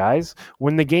up with you guys.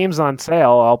 When the game's on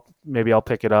sale, I'll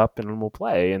pick it up and we'll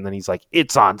play. And then he's like,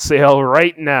 it's on sale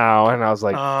right now. And I was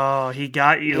like, oh, he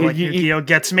got you. Like Yu-Gi-Oh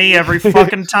gets me every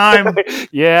fucking time.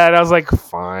 Yeah, and I was like,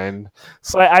 fine.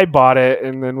 So I bought it,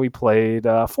 and then we played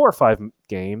 4 or 5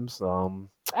 games.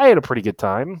 I had a pretty good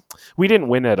time. We didn't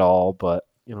win at all, but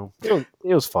you know,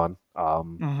 it was fun.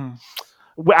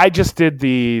 I just did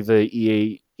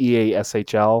the EA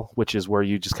SHL, which is where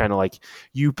you just kind of like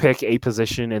you pick a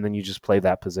position and then you just play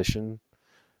that position.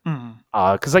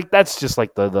 Because like that's just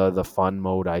like the fun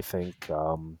mode, I think.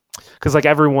 Because like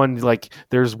everyone, like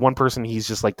there's one person, he's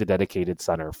just like the dedicated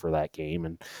center for that game,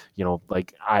 and you know,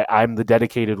 like I'm the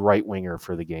dedicated right winger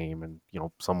for the game, and you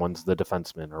know, someone's the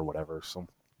defenseman or whatever. So.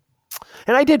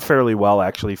 And I did fairly well,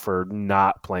 actually, for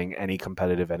not playing any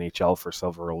competitive NHL for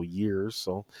several years.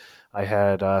 So I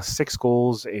had 6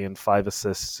 goals and 5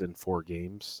 assists in 4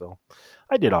 games. So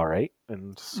I did all right.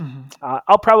 And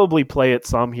I'll probably play it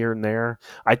some here and there.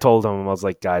 I told them, I was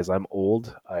like, guys, I'm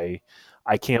old. I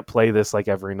can't play this like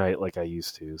every night like I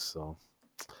used to. So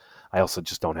I also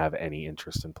just don't have any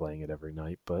interest in playing it every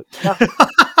night. But yeah,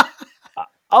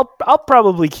 I'll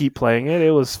probably keep playing it.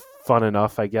 It was fun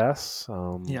enough, I guess.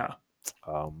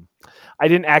 I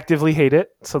didn't actively hate it,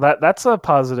 so that's a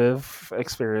positive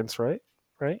experience, right?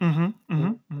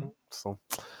 So,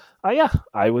 yeah,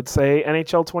 I would say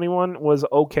NHL 21 was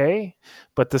okay,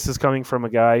 but this is coming from a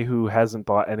guy who hasn't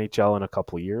bought NHL in a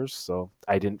couple of years, so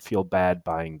I didn't feel bad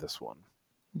buying this one.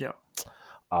 Yeah.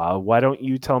 Why don't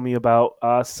you tell me about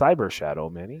Cyber Shadow,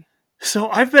 Manny?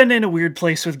 So I've been in a weird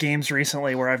place with games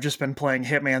recently where I've just been playing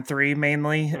Hitman 3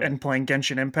 mainly and playing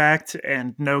Genshin Impact,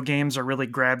 and no games are really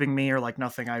grabbing me, or like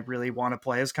nothing I really want to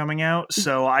play is coming out.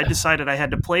 So I decided I had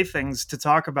to play things to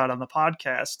talk about on the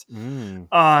podcast.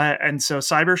 And so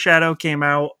Cyber Shadow came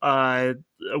out a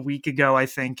week ago, I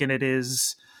think, and it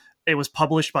is It was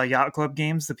published by Yacht Club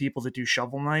Games, the people that do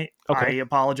Shovel Knight. I Okay.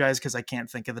 apologize because I can't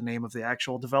think of the name of the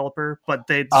actual developer, but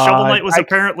Shovel Knight was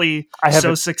apparently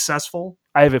so successful.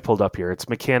 I have it pulled up here. It's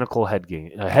Mechanical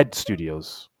Head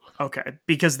Studios. Okay,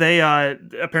 because they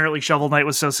apparently Shovel Knight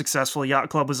was so successful, Yacht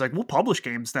Club was like, we'll publish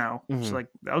games now. Mm-hmm. It's like,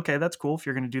 okay, that's cool if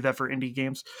you're going to do that for indie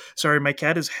games. Sorry, my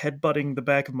cat is headbutting the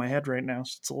back of my head right now,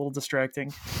 so it's a little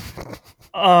distracting.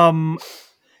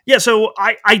 Yeah, so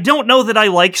I don't know that I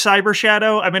like Cyber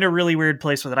Shadow. I'm in a really weird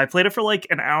place with it. I played it for like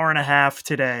an hour and a half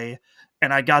today,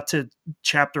 and I got to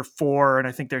chapter 4, and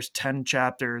I think there's 10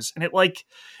 chapters, and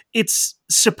it's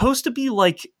supposed to be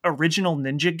like original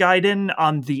Ninja Gaiden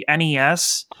on the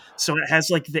NES, so it has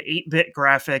like the 8-bit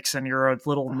graphics, and you're a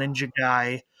little ninja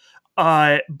guy.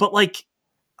 But like,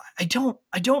 I don't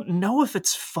know if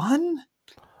it's fun.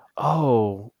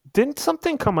 Oh, didn't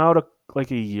something come out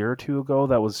like a year or two ago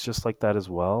that was just like that as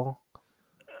well?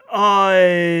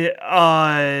 The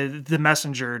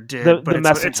Messenger did, but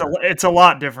it's a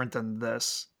lot different than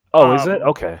this. Oh, is it?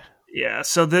 Okay. Yeah,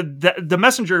 so the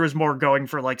Messenger was more going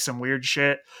for like some weird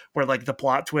shit where like the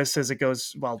plot twist as it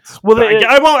goes. I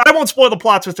won't spoil the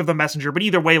plot twist of the Messenger, but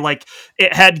either way, like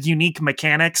it had unique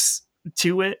mechanics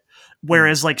to it,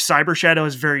 whereas like Cyber Shadow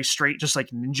is very straight, just like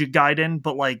Ninja Gaiden,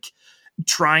 but like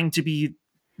trying to be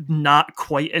not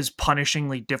quite as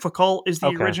punishingly difficult as the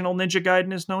original Ninja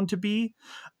Gaiden is known to be.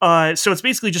 So it's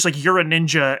basically just like you're a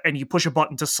ninja and you push a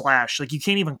button to slash. Like you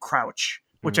can't even crouch,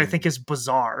 which I think is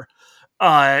bizarre.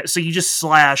 So you just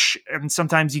slash, and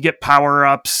sometimes you get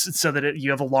power-ups so that you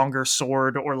have a longer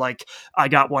sword, or like I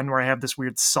got one where I have this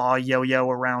weird saw yo-yo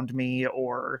around me,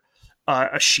 or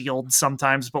a shield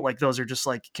sometimes, but like those are just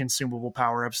like consumable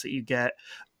power-ups that you get.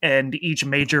 And each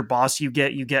major boss you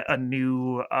get a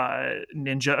new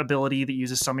ninja ability that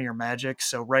uses some of your magic.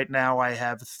 So right now I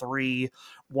have 3.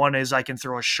 One is I can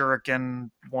throw a shuriken.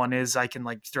 One is I can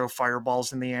like throw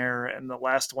fireballs in the air. And the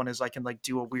last one is I can like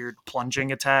do a weird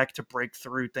plunging attack to break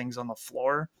through things on the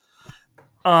floor.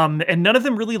 And none of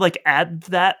them really like add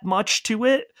that much to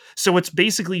it. So it's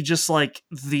basically just like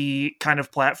the kind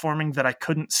of platforming that I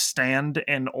couldn't stand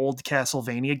in old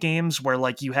Castlevania games, where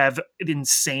like you have an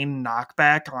insane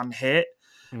knockback on hit,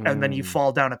 and then you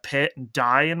fall down a pit and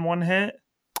die in one hit.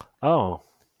 Oh.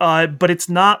 But it's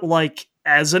not like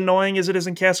as annoying as it is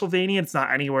in Castlevania. It's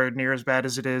not anywhere near as bad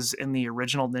as it is in the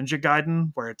original Ninja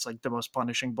Gaiden, where it's like the most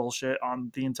punishing bullshit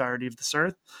on the entirety of this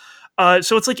earth.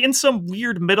 So it's like in some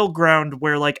weird middle ground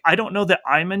where like I don't know that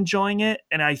I'm enjoying it,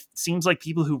 and it seems like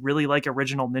people who really like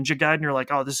original Ninja Gaiden are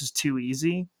like, oh, this is too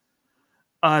easy.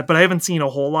 But I haven't seen a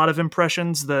whole lot of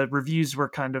impressions. The reviews were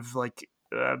kind of like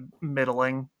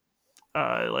middling,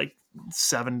 like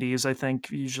 70s, I think,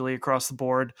 usually across the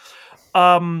board.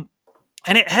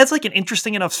 And it has like an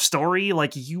interesting enough story.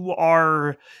 Like you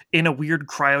are in a weird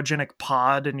cryogenic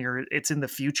pod and it's in the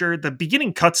future. The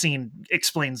beginning cutscene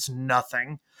explains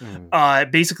nothing.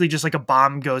 Basically just like a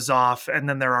bomb goes off and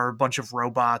then there are a bunch of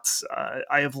robots.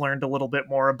 I have learned a little bit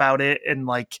more about it, and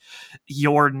like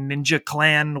your ninja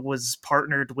clan was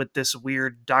partnered with this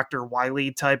weird Dr.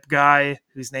 Wily type guy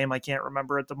whose name I can't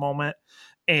remember at the moment.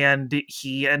 And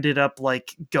he ended up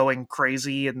like going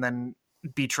crazy and then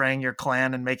betraying your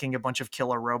clan and making a bunch of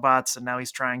killer robots, and now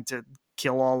he's trying to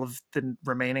kill all of the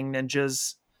remaining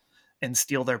ninjas and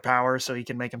steal their power so he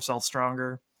can make himself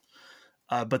stronger.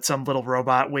 But some little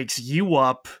robot wakes you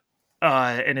up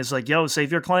and is like, yo,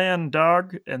 save your clan,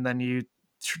 dog. And then you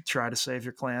try to save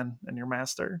your clan and your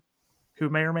master, who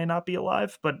may or may not be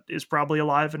alive, but is probably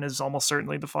alive and is almost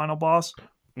certainly the final boss.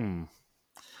 So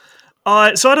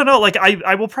I don't know, like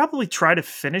I will probably try to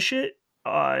finish it,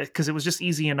 because it was just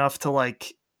easy enough to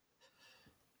like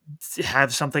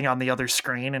have something on the other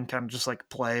screen and kind of just like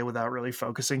play without really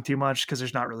focusing too much, because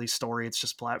there's not really story, it's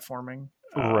just platforming.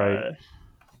 Right.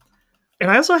 And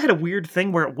I also had a weird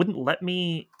thing where it wouldn't let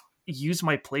me use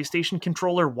my PlayStation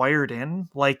controller wired in.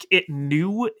 Like it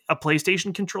knew a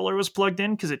PlayStation controller was plugged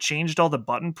in because it changed all the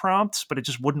button prompts, but it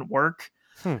just wouldn't work.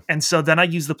 And so then I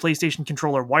use the PlayStation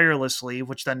controller wirelessly,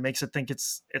 which then makes it think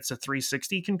it's a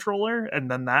 360 controller,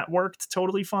 and then that worked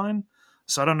totally fine.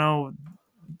 So I don't know.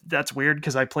 That's weird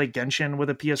because I play Genshin with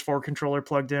a PS4 controller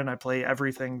plugged in. I play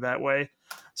everything that way.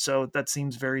 So that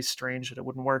seems very strange that it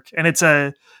wouldn't work. And it's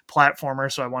a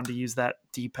platformer, so I wanted to use that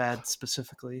D-pad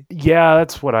specifically. Yeah,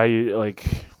 that's what I like.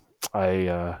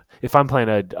 If I'm playing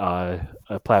a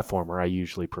platformer, I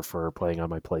usually prefer playing on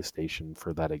my PlayStation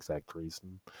for that exact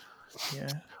reason. Yeah.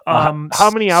 How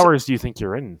many hours do you think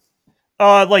you're in?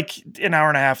 Like an hour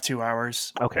and a half, 2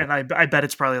 hours. Okay. And I bet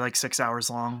it's probably like 6 hours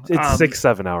long. It's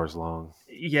 6-7 hours long.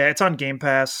 Yeah, it's on Game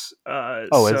Pass. Is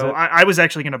so it? I was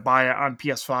actually going to buy it on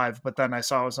PS5, but then I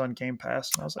saw it was on Game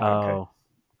Pass, and I was like, okay.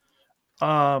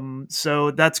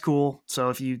 So that's cool. So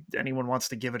if anyone wants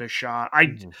to give it a shot,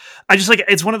 Mhm. I just like,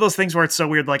 it's one of those things where it's so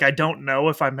weird. Like, I don't know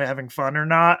if I'm having fun or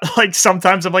not. Like,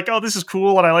 sometimes I'm like, oh, this is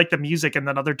cool, and I like the music, and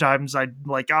then other times I'm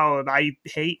like, oh, I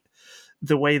hate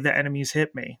the way the enemies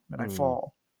hit me and I Mm.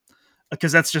 fall,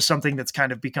 because that's just something that's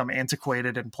kind of become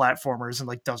antiquated in platformers and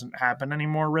like doesn't happen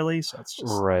anymore, really. So it's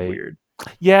just Right. weird.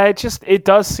 Yeah, it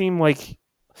does seem like,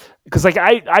 because like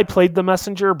I played the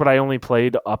messenger, but I only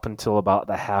played up until about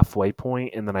the halfway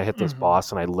point, and then I hit this Mhm.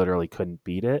 boss and I literally couldn't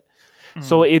beat it.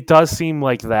 So Mm. it does seem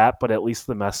like that, but at least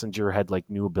the messenger had like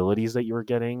new abilities that you were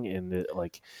getting, and it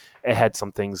had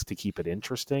some things to keep it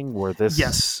interesting. Where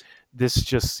Yes. this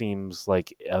just seems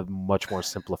like a much more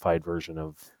simplified version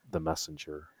of the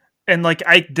messenger. And like,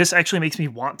 this actually makes me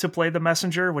want to play the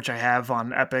messenger, which I have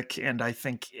on Epic and I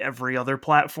think every other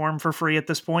platform for free at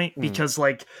this point, Mm. because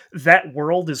like that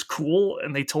world is cool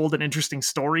and they told an interesting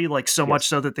story, like so much Yes.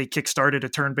 so that they kickstarted a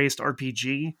turn-based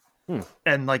RPG. Hmm.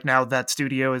 And like now that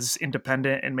studio is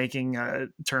independent and making a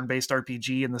turn-based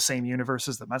RPG in the same universe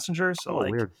as the messenger. So Oh,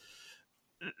 like, weird.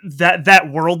 that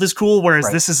world is cool, whereas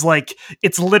Right. this is like,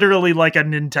 it's literally like a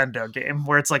Nintendo game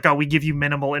where it's like, oh, we give you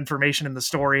minimal information in the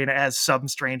story and it has some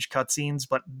strange cutscenes,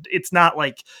 but it's not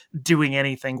like doing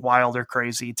anything wild or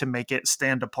crazy to make it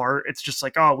stand apart. It's just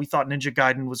like, oh, we thought Ninja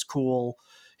Gaiden was cool,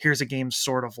 here's a game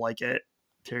sort of like it,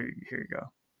 here you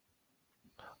go.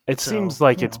 It So, seems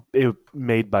like you it's know.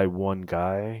 made by one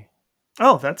guy,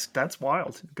 Oh, that's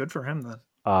wild. Good for him then.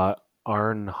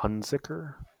 Arn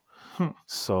Hunziker. Hmm.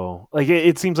 So like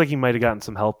it seems like he might have gotten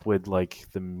some help with like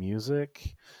the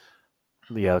music.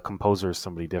 Yeah, the composer is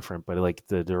somebody different, but like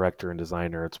the director and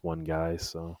designer, it's one guy.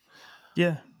 So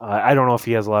Yeah. I don't know if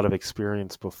he has a lot of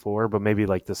experience before, but maybe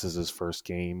like this is his first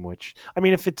game. Which, I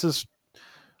mean, if it's his,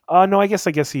 no, I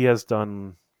guess he has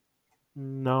done.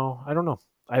 No, I don't know.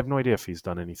 I have no idea if he's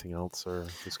done anything else or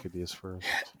this could be his first.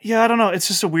 Yeah, I don't know. It's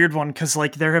just a weird one because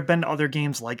like there have been other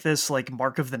games like this, like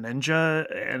Mark of the Ninja,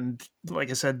 and like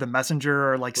I said, The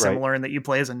Messenger are like Right. similar in that you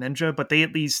play as a ninja, but they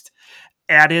at least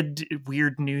added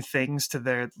weird new things to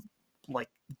their like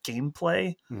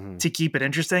gameplay Hmm. to keep it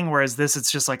interesting. Whereas this,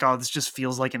 it's just like, oh, this just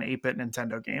feels like an 8-bit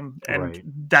Nintendo game, and Right.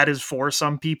 that is for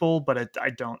some people, but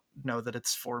I don't know that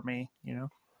it's for me, you know.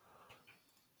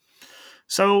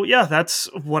 So yeah, that's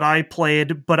what I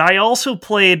played, but I also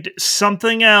played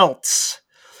something else,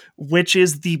 which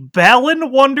is the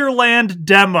Balan Wonderland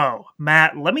demo.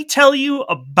 Matt, let me tell you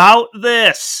about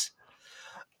this.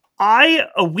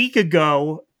 A week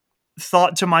ago,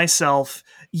 thought to myself,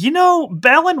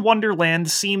 Balan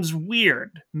Wonderland seems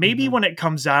weird. Maybe Hmm. when it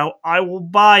comes out, I will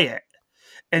buy it.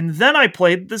 And then I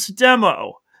played this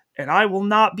demo, and I will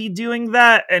not be doing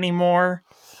that anymore.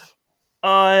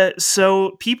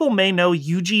 So people may know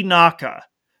Yuji Naka,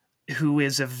 who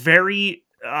is a very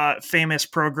famous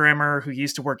programmer who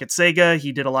used to work at Sega.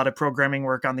 He did a lot of programming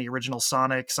work on the original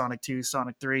Sonic, Sonic 2,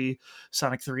 Sonic 3,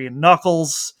 Sonic 3 and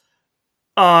Knuckles.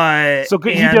 So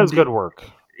good. He does And good work.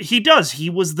 he does. He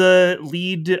was the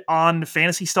lead on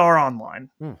Phantasy Star Online.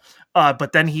 Hmm.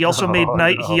 But then he also made Oh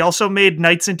no.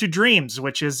 Nights into Dreams,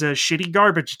 which is a shitty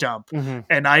garbage dump. Hmm.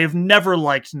 And I have never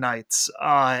liked Nights.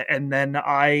 And then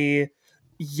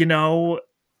you know,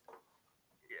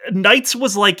 Knights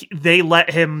was like they let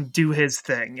him do his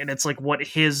thing, and it's like what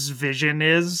his vision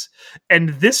is, and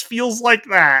this feels like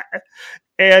that.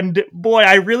 And boy,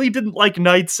 I really didn't like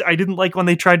Knights. I didn't like when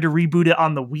they tried to reboot it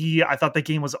on the Wii. I thought the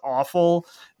game was awful.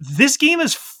 This game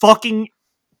is fucking.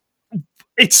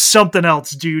 It's something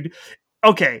else, dude.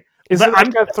 Okay, Is it like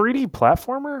a 3D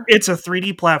platformer? it's a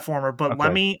 3D platformer, but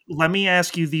let Okay. me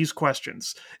ask you these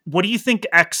questions. What do you think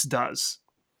X does?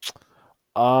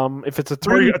 If it's a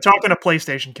We're 3D, talking a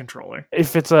PlayStation controller.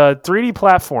 if it's a 3D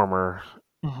platformer,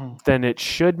 Mhm. then it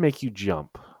should make you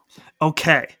jump.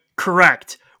 Okay,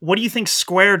 correct. What do you think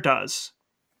Square does?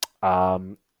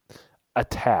 Um,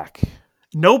 Attack.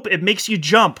 Nope, it makes you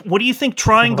jump. What do you think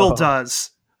Triangle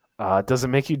does? Does it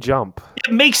make you jump?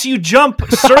 It makes you jump.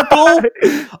 Circle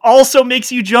also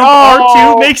makes you jump.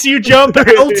 Oh! R2 makes you jump.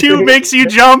 L2 makes you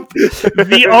jump.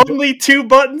 The only two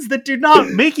buttons that do not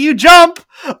make you jump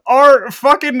are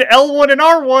fucking L1 and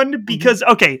R1 because,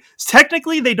 okay,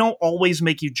 technically they don't always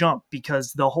make you jump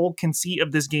because the whole conceit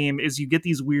of this game is you get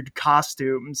these weird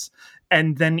costumes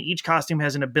and then each costume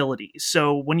has an ability.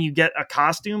 So when you get a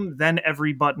costume, then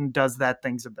every button does that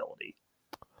thing's ability.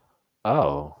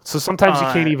 Oh, so sometimes you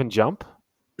can't even jump?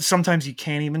 Sometimes you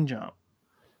can't even jump.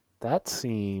 That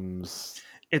seems...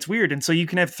 It's weird. And so you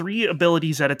can have 3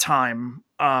 abilities at a time.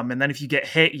 And then if you get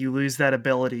hit, you lose that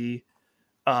ability.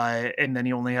 And then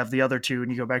you only have the other two,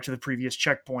 and you go back to the previous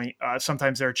checkpoint.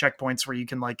 Sometimes there are checkpoints where you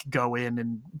can like go in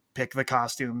and pick the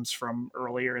costumes from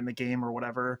earlier in the game or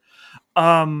whatever.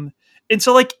 And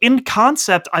so like in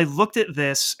concept, I looked at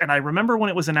this and I remember when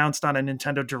it was announced on a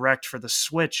Nintendo Direct for the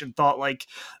Switch and thought like,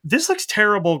 this looks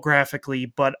terrible graphically,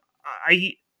 but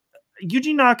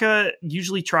Yuji Naka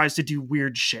usually tries to do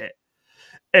weird shit.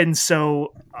 And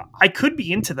so I could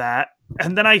be into that.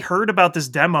 And then I heard about this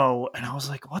demo and I was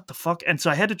like, what the fuck? And so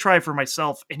I had to try it for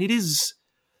myself. And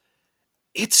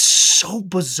it's so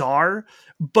bizarre.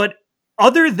 But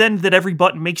other than that, every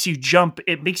button makes you jump,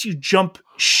 it makes you jump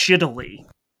shittily.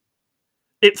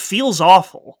 It feels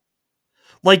awful.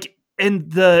 Like,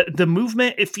 and the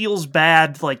movement, it feels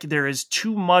bad. Like there is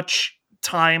too much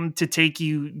time to take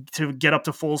you to get up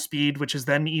to full speed, which is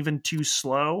then even too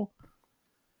slow.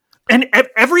 And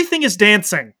everything is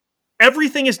dancing.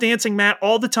 Everything is dancing, Matt,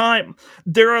 all the time.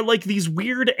 There are like these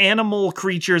weird animal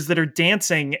creatures that are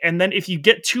dancing, and then if you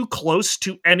get too close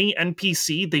to any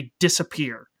NPC, they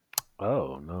disappear.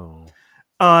 Oh, no.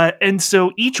 And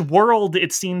so each world,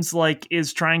 it seems like,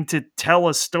 is trying to tell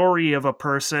a story of a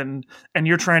person, and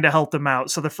you're trying to help them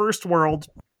out. So the first world,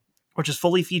 which is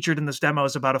fully featured in this demo,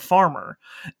 is about a farmer.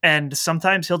 And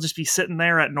sometimes he'll just be sitting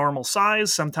there at normal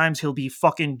size. Sometimes he'll be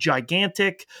fucking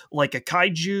gigantic, like a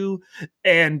kaiju,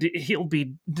 and he'll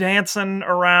be dancing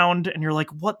around. And you're like,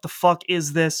 what the fuck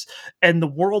is this? And the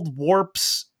world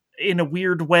warps in a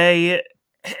weird way.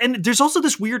 And there's also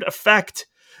this weird effect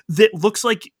that looks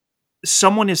like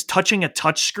someone is touching a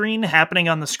touch screen happening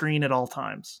on the screen at all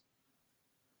times.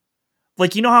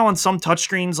 Like, you know how on some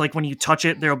touchscreens, like when you touch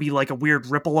it, there'll be like a weird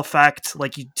ripple effect,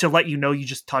 like to let you know you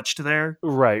just touched there.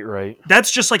 Right.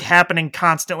 That's just like happening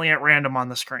constantly at random on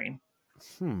the screen.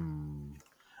 And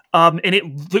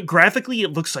graphically,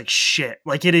 it looks like shit.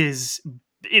 Like it is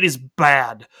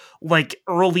bad. Like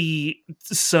early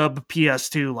sub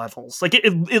PS2 levels. Like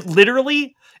it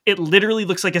literally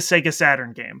looks like a Sega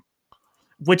Saturn game,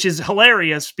 which is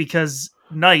hilarious because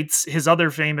Knights, his other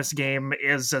famous game,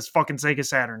 is a fucking Sega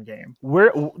Saturn game.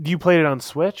 Where do you play it on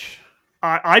Switch?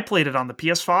 I played it on the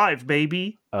PS5,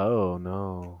 baby. Oh,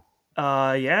 no.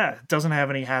 Yeah, it doesn't have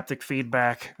any haptic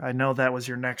feedback. I know that was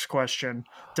your next question.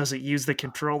 Does it use the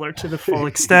controller to the full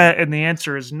extent? And the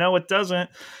answer is no, it doesn't.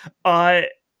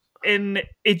 And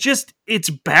it's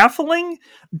baffling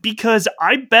because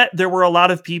I bet there were a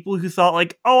lot of people who thought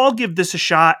like, oh, I'll give this a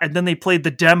shot. And then they played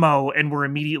the demo and were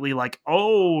immediately like,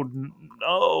 oh,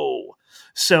 no.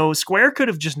 So Square could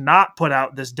have just not put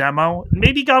out this demo,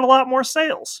 maybe got a lot more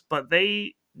sales, but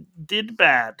they did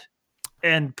bad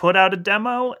and put out a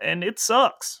demo and it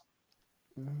sucks.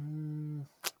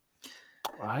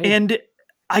 And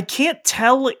I can't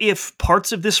tell if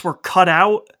parts of this were cut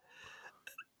out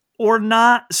or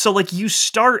not. So like you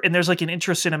start and there's like an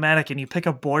intro cinematic and you pick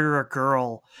a boy or a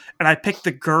girl, and I picked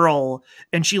the girl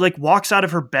and she like walks out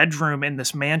of her bedroom in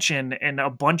this mansion and a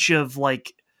bunch of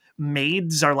like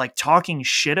maids are like talking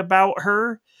shit about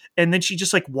her, and then she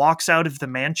just like walks out of the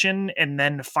mansion and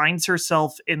then finds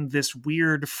herself in this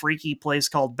weird freaky place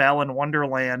called Balan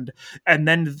Wonderland. And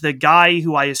then the guy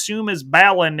who I assume is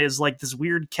Balan is like this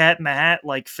weird Cat in the Hat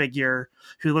like figure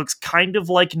who looks kind of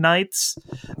like Knights,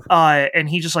 and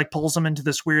he just like pulls them into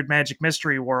this weird magic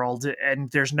mystery world,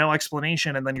 and there's no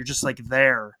explanation, and then you're just like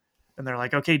there and they're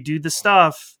like, okay, do the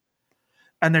stuff.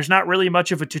 And there's not really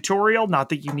much of a tutorial, not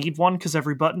that you need one because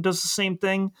every button does the same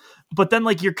thing. But then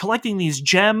like you're collecting these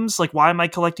gems. Like, why am I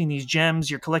collecting these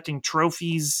gems? You're collecting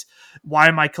trophies. Why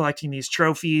am I collecting these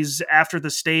trophies? After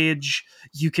the stage,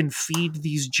 you can feed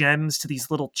these gems to these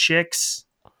little chicks.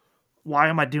 Why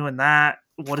am I doing that?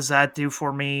 What does that do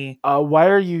for me? Why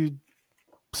are you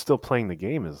still playing the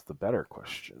game is the better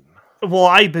question. Well,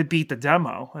 I beat the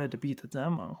demo. I had to beat the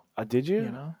demo. Did you? You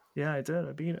know? Yeah, I did.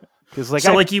 I beat it. Because like,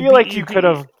 so, I feel like you could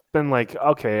have been like,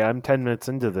 okay, I'm 10 minutes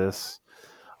into this.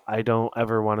 I don't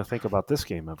ever want to think about this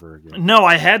game ever again. No,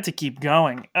 I had to keep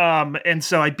going. And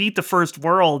so I beat the first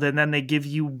world, and then they give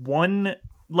you one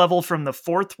level from the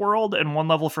fourth world and one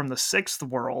level from the sixth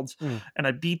world. And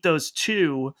I beat those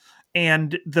two.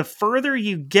 And the further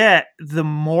you get, the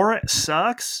more it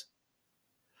sucks.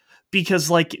 Because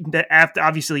like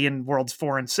obviously in worlds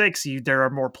 4 and 6, there are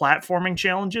more platforming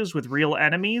challenges with real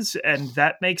enemies, and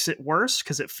that makes it worse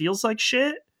because it feels like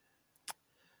shit.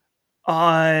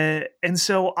 And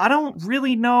so I don't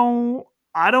really know.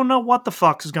 I don't know what the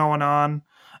fuck's going on.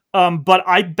 But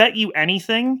I bet you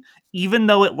anything, even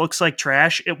though it looks like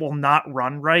trash, it will not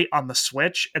run right on the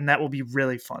Switch, and that will be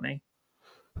really funny.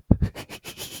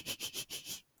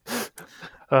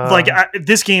 Like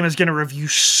this game is going to review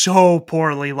so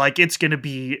poorly. Like it's going to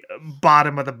be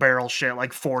bottom of the barrel shit,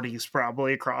 like 40s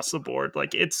probably across the board.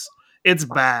 Like it's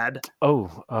bad.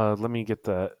 Oh, let me get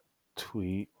that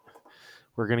tweet.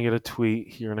 We're gonna get a tweet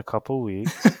here in a couple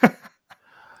weeks.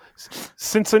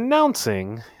 Since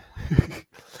announcing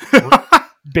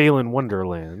Balan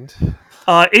Wonderland,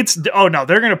 no,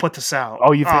 they're going to put this out.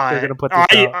 Oh, you think they're going to put this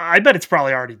out? I bet it's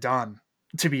probably already done.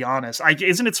 To be honest,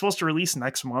 isn't it supposed to release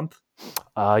next month?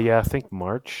 Yeah, I think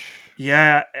March.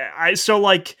 Yeah, I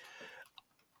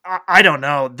don't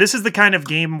know. This is the kind of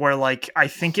game where like I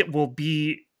think it will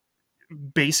be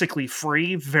basically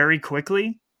free very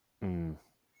quickly.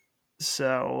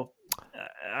 So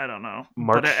I don't know.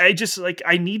 March. But I just like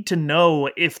I need to know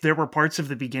if there were parts of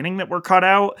the beginning that were cut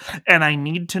out, and I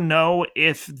need to know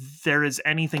if there is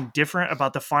anything different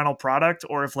about the final product,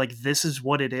 or if like this is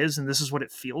what it is and this is what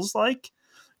it feels like,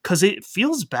 because it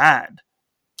feels bad.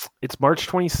 It's March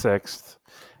 26th,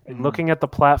 and looking at the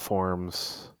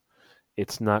platforms,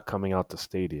 it's not coming out to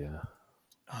Stadia.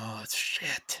 Oh, it's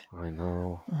shit. I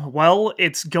know. Well,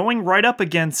 it's going right up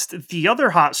against the other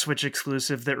Hot Switch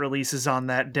exclusive that releases on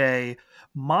that day,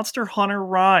 Monster Hunter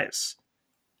Rise,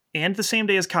 and the same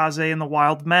day as Kaze and the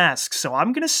Wild Mask. So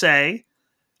I'm going to say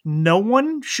no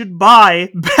one should buy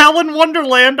Balan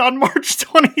Wonderland on March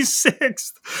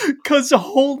 26th, because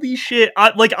holy shit,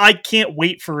 I can't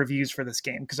wait for reviews for this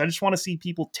game, because I just want to see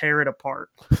people tear it apart.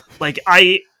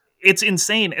 It's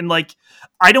insane, and like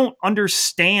I don't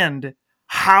understand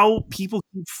how people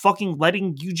keep fucking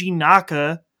letting Yuji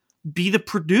Naka be the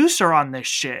producer on this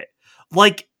shit.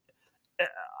 Like,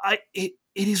 it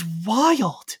is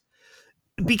wild.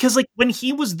 Because like when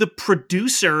he was the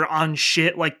producer on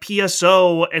shit like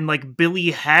PSO and like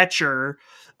Billy Hatcher,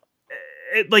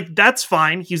 like that's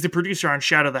fine. He's the producer on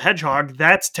Shadow the Hedgehog.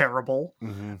 That's terrible.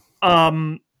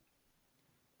 Mm-hmm.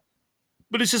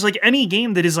 But it's just like any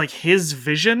game that is like his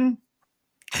vision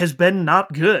has been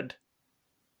not good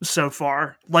so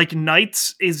far. Like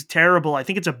Knights is terrible. I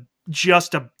think it's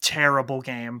just a terrible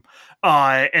game.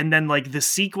 And then like the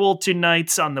sequel to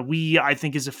Knights on the Wii, I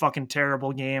think is a fucking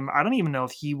terrible game. I don't even know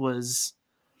if he was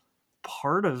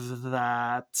part of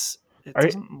that.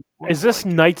 Is this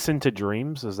like Nights into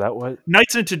Dreams? Is that what?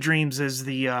 Nights into Dreams is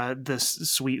the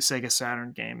sweet Sega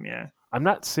Saturn game, yeah. I'm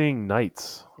not seeing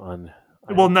Nights on...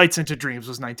 Well, Nights into Dreams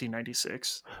was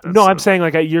 1996. No, I'm saying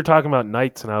like you're talking about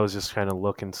Nights, and I was just kind of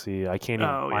looking, see. I can't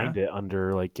even find it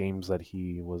under like games that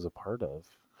he was a part of.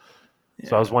 Yeah,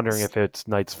 so I was wondering if it's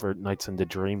Nights into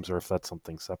Dreams, or if that's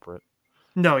something separate.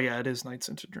 No, yeah, it is Nights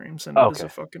into Dreams, and it is a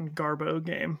fucking Garbo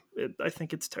game. I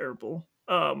think it's terrible.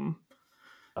 And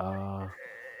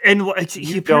like,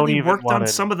 he apparently worked on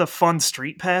some of the fun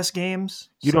Street Pass games.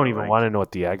 You don't even want to know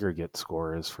what the aggregate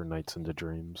score is for Nights into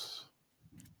Dreams.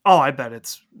 Oh, I bet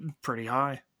it's pretty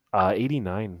high.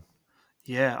 89.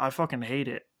 Yeah, I fucking hate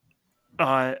it.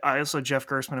 I also Jeff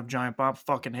Gerstmann of Giant Bomb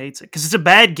fucking hates it because it's a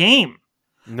bad game.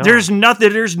 No. There's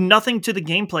nothing to the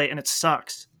gameplay, and it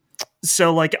sucks.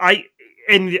 So like I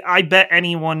bet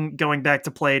anyone going back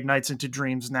to play Nights into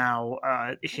Dreams now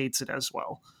hates it as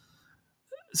well.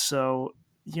 So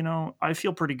I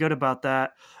feel pretty good about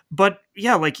that. But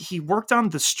yeah, like he worked on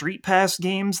the Street Pass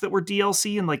games that were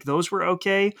DLC, and like those were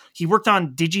okay. He worked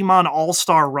on Digimon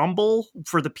All-Star Rumble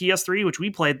for the PS3, which we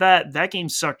played. That game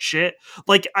sucked shit.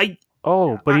 Like he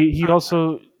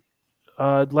also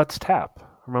Let's Tap.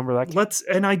 Remember that game?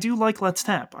 And I do like Let's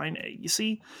Tap. You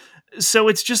see, so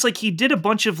it's just like he did a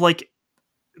bunch of like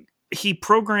he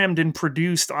programmed and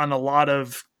produced on a lot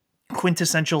of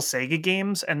quintessential Sega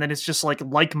games, and then it's just like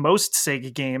most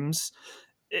Sega games,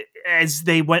 as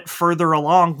they went further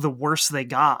along, the worse they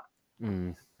got.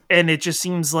 And it just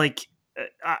seems like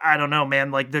I don't know,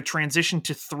 man, like the transition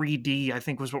to 3D I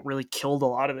think was what really killed a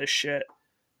lot of this shit.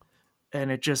 And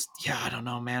it just, I don't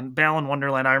know, man. Balan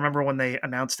Wonderland, I remember when they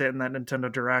announced it in that Nintendo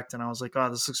Direct, and I was like, oh,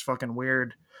 this looks fucking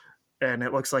weird. And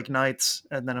it looks like Knights.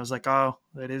 And then I was like, oh,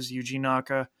 it is Yuji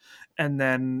Naka. And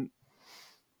then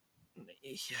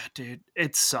yeah, dude,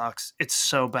 it sucks. It's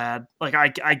so bad. Like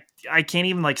I can't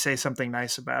even like say something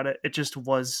nice about it. It just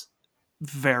was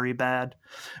very bad.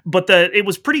 But it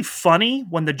was pretty funny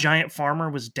when the giant farmer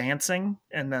was dancing,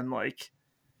 and then like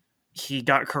he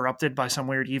got corrupted by some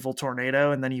weird evil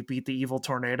tornado, and then you beat the evil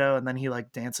tornado, and then he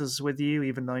like dances with you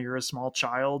even though you're a small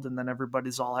child, and then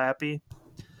everybody's all happy.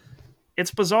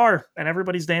 It's bizarre, and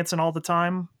everybody's dancing all the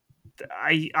time.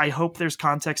 I hope there's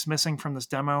context missing from this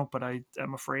demo, but I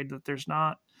am afraid that there's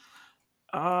not.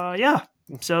 Yeah.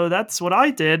 So that's what I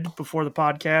did before the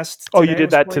podcast. Oh, you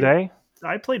did that today?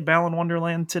 I played Balan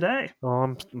Wonderland today. Oh,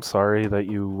 I'm sorry that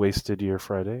you wasted your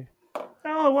Friday.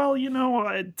 Oh, well,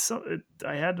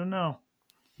 I had to know.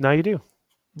 Now you do.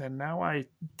 And now I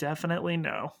definitely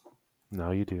know. Now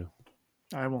you do.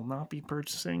 I will not be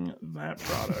purchasing that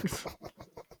product.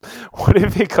 What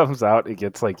if it comes out, it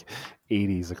gets like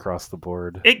 80s across the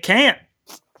board? It can't.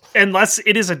 Unless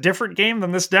it is a different game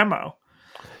than this demo.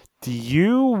 Do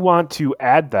you want to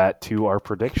add that to our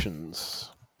predictions?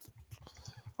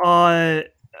 No.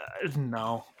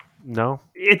 No?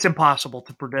 It's impossible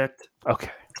to predict. Okay.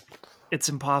 It's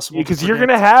impossible because you're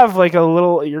gonna have like a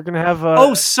little. You're gonna have.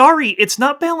 Oh, sorry, it's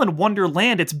not Balan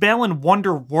Wonderland. It's Balan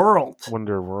Wonderworld.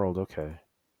 Wonderworld. Okay.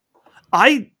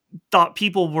 I thought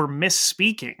people were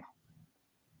misspeaking.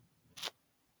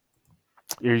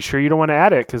 Are you sure you don't want to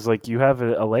add it? Because like you have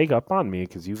a leg up on me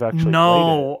because you've actually.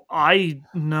 No,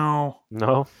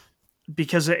 No.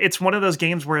 Because it's one of those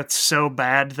games where it's so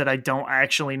bad that I don't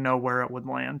actually know where it would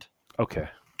land. Okay.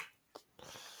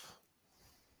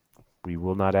 We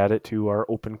will not add it to our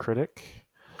open critic.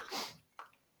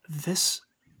 This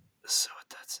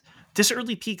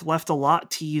early peek left a lot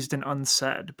teased and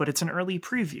unsaid, but it's an early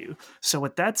preview. So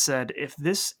with that said, if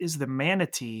this is the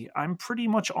manatee, I'm pretty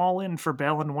much all in for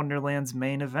Balan Wonderland's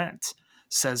main event,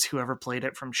 says whoever played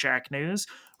it from Shack News.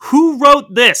 Who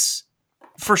wrote this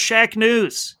for Shack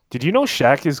News? Did you know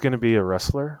Shaq is going to be a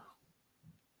wrestler?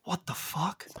 What the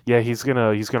fuck? Yeah, he's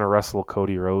gonna wrestle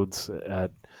Cody Rhodes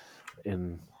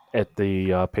at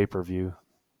the pay-per-view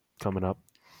coming up.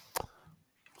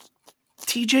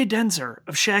 TJ Denzer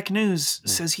of Shack News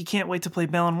says he can't wait to play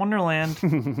Balan Wonderland.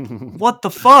 What the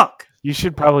fuck? You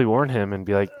should probably warn him and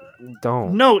be like,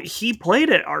 don't. No, he played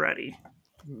it already.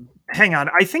 Hang on.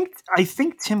 I think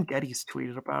Tim Geddes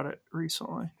tweeted about it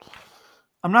recently.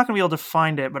 I'm not going to be able to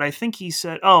find it, but I think he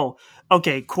said, oh,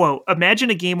 okay, quote,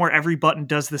 imagine a game where every button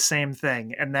does the same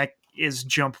thing, and that is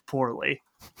jump poorly.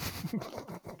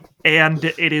 And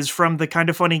it is from the Kind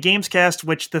of Funny Gamescast,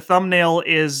 which the thumbnail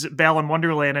is Balan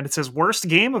Wonderland, and it says worst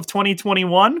game of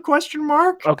 2021 ?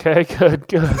 Okay,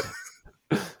 good.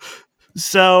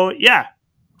 So yeah,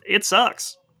 it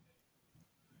sucks.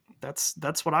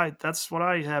 That's what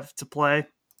I have to play.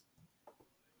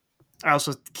 I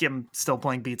also am still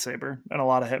playing Beat Saber and a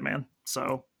lot of Hitman,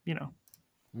 so you know.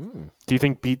 Do you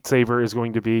think Beat Saber is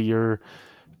going to be your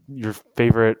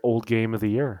favorite old game of the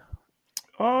year?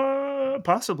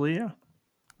 Possibly, yeah.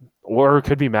 Or it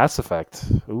could be Mass Effect.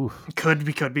 Ooh.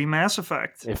 Could be Mass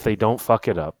Effect. If they don't fuck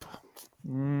it up.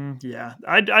 Yeah.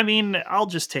 I mean, I'll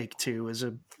just take 2 as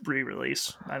a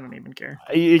re-release. I don't even care.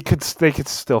 They could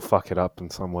still fuck it up in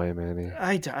some way, Manny.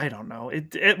 I don't know.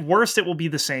 At worst, it will be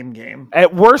the same game.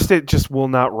 At worst, it just will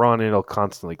not run. It'll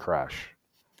constantly crash.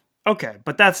 Okay,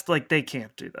 but that's like, they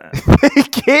can't do that. They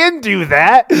can do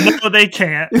that. No, they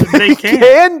can't. They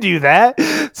can do that.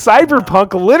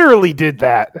 Cyberpunk literally did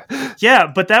that. Yeah,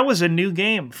 but that was a new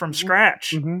game from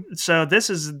scratch. Mm-hmm. So this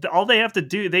is all they have to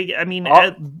do.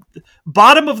 At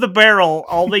bottom of the barrel,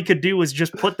 all they could do was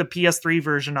just put the PS3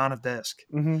 version on a disc.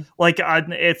 Mm-hmm. Like,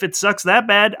 if it sucks that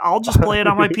bad, I'll just play it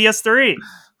on my PS3.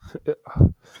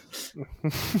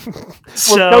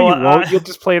 So no, you won't. You'll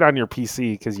just play it on your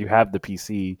PC because you have the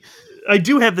PC. I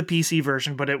do have the PC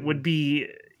version, but it would be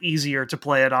easier to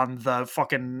play it on the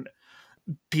fucking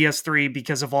PS3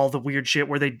 because of all the weird shit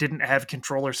where they didn't have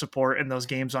controller support in those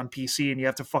games on PC and you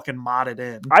have to fucking mod it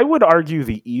in. I would argue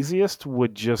the easiest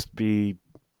would just be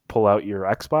pull out your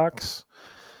Xbox.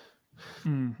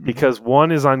 Mm-hmm. Because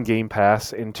 1 is on Game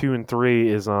Pass and 2 and 3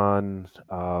 is on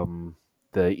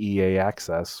the EA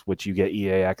Access, which you get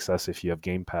EA Access if you have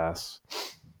Game Pass.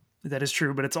 That is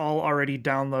true, but it's all already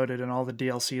downloaded and all the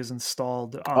DLC is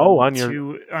installed on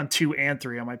 2 and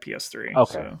 3 on my PS3.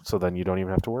 Okay, so then you don't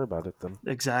even have to worry about it then.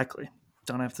 Exactly.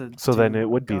 Don't have to. So then it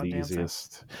would be the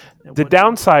easiest. The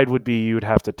downside would be you would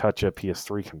have to touch a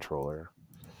PS3 controller.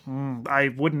 I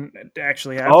wouldn't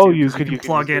actually have to. You can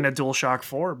plug in a DualShock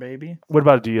 4, baby. What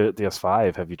about a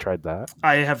DS5? Have you tried that?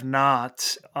 I have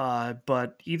not,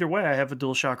 but either way, I have a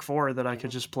DualShock 4 that I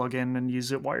could just plug in and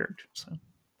use it wired. So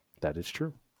that is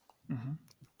true. Mm-hmm.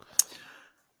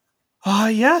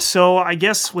 Yeah, so I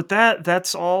guess with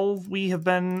that's all we have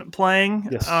been playing.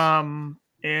 Yes.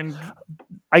 And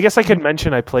I guess I could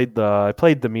mention I played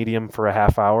the medium for a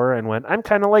half hour and went, I'm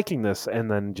kind of liking this, and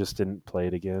then just didn't play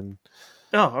it again.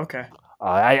 Oh, okay.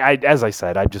 I as I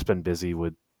said, I've just been busy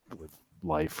with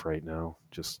life right now.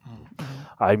 Just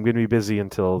I'm going to be busy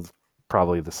until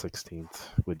probably the 16th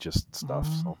with just stuff.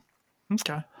 So.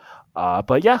 Okay.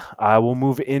 But yeah, I will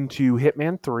move into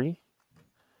Hitman 3.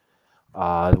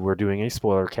 We're doing a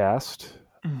spoiler cast.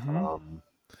 Mm-hmm.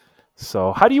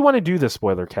 So how do you want to do this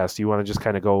spoiler cast? Do you want to just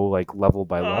kind of go like level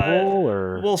by level,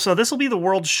 or? Well, so this will be the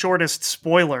world's shortest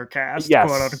spoiler cast, yes,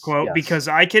 quote unquote, yes. because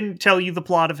I can tell you the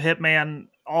plot of Hitman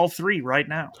all 3 right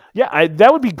now. Yeah,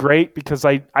 that would be great because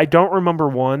I don't remember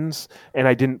 1s and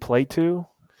I didn't play 2.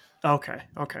 Okay.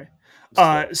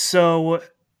 So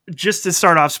just to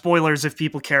start off, spoilers if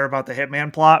people care about the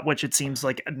Hitman plot, which it seems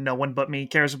like no one but me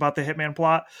cares about the Hitman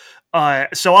plot.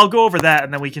 So I'll go over that,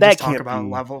 and then we can just talk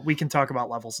about We can talk about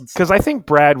levels and stuff. Because I think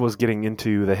Brad was getting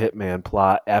into the Hitman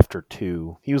plot after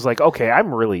 2. He was like, "Okay,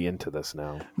 I'm really into this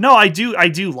now." No, I do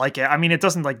like it. I mean, it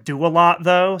doesn't like do a lot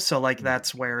though, so like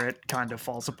that's where it kind of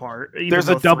falls apart. There's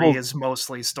a double. 3 is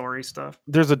mostly story stuff.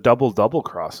 There's a double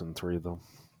cross in 3 though.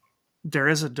 There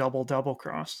is a double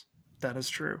cross. That is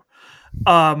true.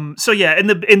 So yeah, in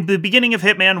the beginning of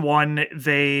Hitman 1,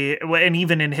 and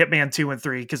even in Hitman 2 and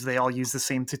 3, because they all use the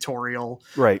same tutorial.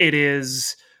 Right. It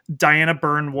is Diana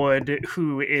Burnwood,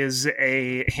 who is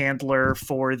a handler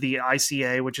for the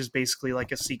ICA, which is basically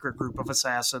like a secret group of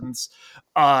assassins.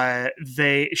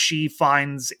 She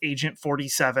finds Agent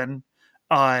 47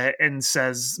 and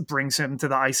brings him to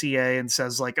the ICA and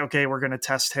says like, okay, we're gonna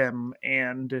test him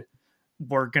and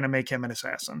we're gonna make him an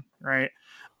assassin, right?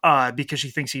 Because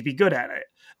she thinks he'd be good at it.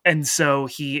 And so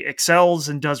he excels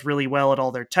and does really well at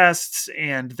all their tests.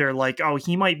 And they're like, oh,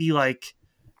 he might be like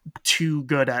too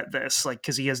good at this, like,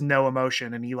 because he has no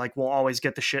emotion and he like will always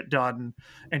get the shit done.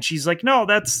 And she's like, no,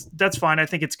 that's fine. I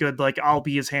think it's good. Like, I'll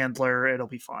be his handler. It'll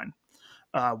be fine.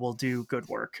 We'll do good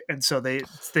work. And so they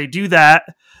do that.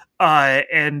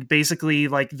 And basically,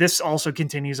 like, this also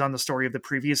continues on the story of the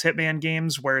previous Hitman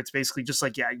games, where it's basically just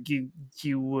like, yeah,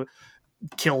 you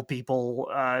kill people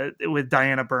with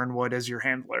Diana Burnwood as your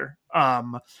handler.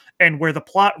 And where the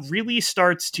plot really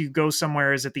starts to go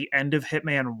somewhere is at the end of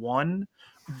Hitman 1,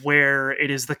 where it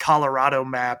is the Colorado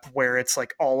map, where it's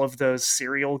like all of those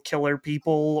serial killer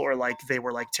people, or like they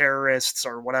were like terrorists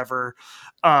or whatever.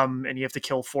 And you have to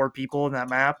kill 4 people in that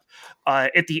map.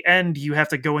 At the end, you have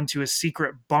to go into a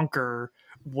secret bunker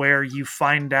where you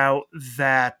find out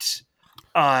that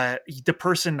the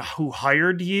person who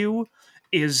hired you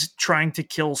is trying to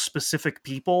kill specific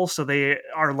people. So they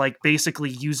are like basically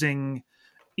using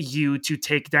you to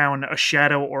take down a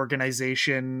shadow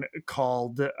organization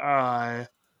called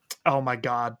oh my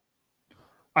god,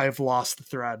 I've lost the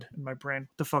thread in my brain.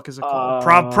 The fuck is it called?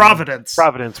 Providence.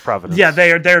 Providence. Yeah,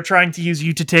 they're trying to use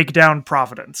you to take down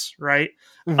Providence, right?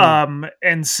 Mm-hmm.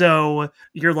 And so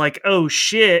you're like, oh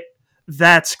shit,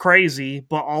 that's crazy,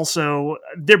 but also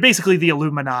they're basically the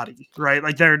Illuminati, right?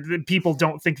 Like people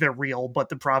don't think they're real, but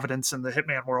the Providence in the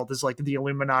Hitman world is like the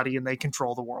Illuminati and they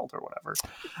control the world or whatever.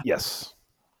 Yes.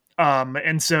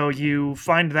 And so you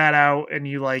find that out and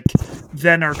you like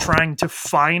then are trying to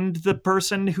find the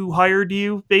person who hired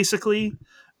you basically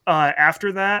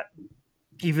after that,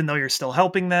 even though you're still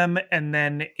helping them. And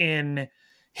then in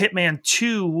Hitman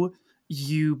 2,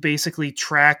 you basically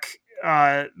track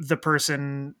the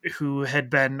person who had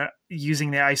been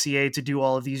using the ICA to do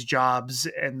all of these jobs,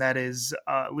 and that is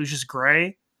Lucius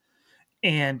Gray.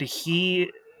 And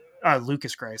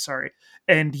Lucas Gray, sorry.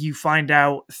 And you find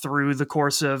out through the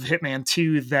course of Hitman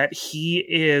 2 that he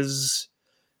is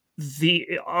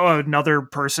another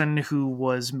person who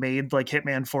was made like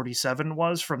Hitman 47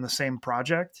 was from the same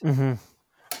project.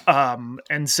 Mm-hmm.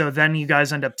 And so then you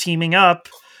guys end up teaming up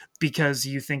because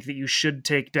you think that you should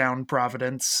take down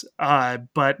Providence.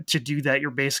 But to do that, you're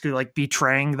basically like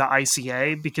betraying the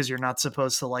ICA because you're not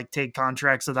supposed to like take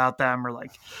contracts without them or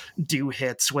like do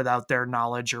hits without their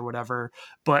knowledge or whatever.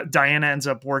 But Diana ends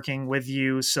up working with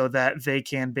you so that they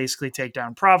can basically take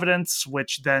down Providence,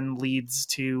 which then leads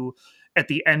to, at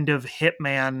the end of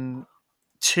Hitman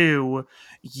 2,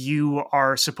 you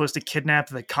are supposed to kidnap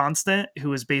the Constant,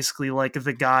 who is basically like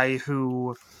the guy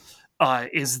who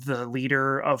is the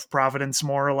leader of Providence,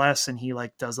 more or less, and he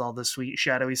like does all the sweet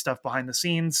shadowy stuff behind the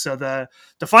scenes. So the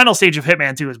final stage of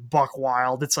Hitman 2 is buck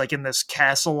wild. It's like in this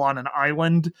castle on an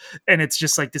island, and it's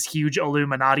just like this huge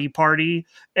Illuminati party,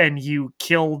 and you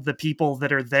kill the people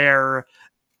that are there,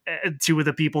 2 of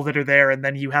the people that are there, and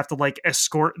then you have to like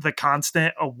escort the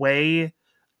Constant away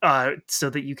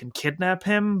so that you can kidnap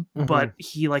him. Mm-hmm. But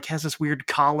he like has this weird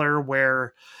collar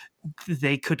where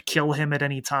they could kill him at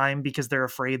any time because they're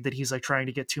afraid that he's like trying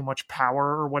to get too much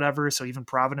power or whatever. So even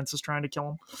Providence is trying to kill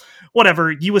him.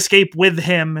 Whatever, you escape with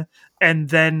him, and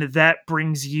then that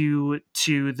brings you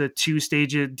to the 2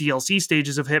 DLC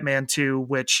stages of Hitman 2,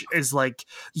 which is like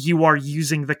you are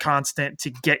using the Constant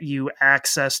to get you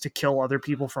access to kill other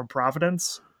people from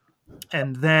Providence.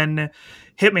 And then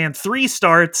Hitman 3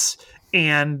 starts,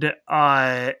 and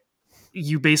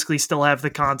you basically still have the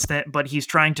Constant, but he's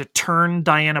trying to turn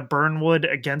Diana Burnwood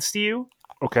against you.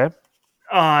 Okay.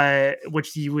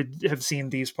 which you would have seen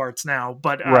these parts now,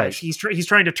 but Right. he's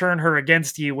trying to turn her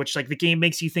against you, which like the game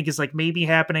makes you think is like maybe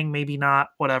happening, maybe not,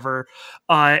 whatever.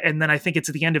 And then I think it's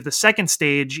at the end of the second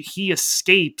stage, he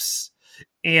escapes,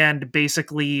 and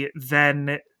basically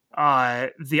then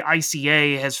the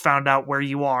ICA has found out where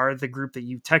you are, the group that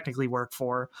you technically work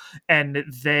for, and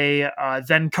they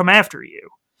then come after you.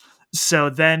 So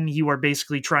then you are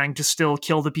basically trying to still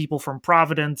kill the people from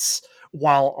Providence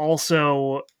while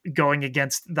also going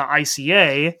against the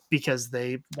ICA because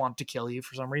they want to kill you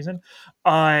for some reason.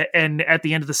 And at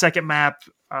the end of the second map,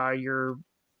 your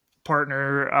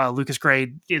partner, Lucas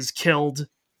Gray, is killed.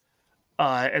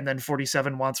 And then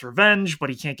 47 wants revenge, but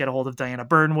he can't get a hold of Diana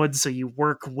Burnwood. So you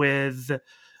work with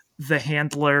the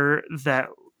handler that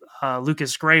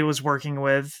Lucas Gray was working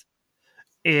with.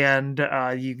 And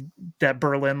that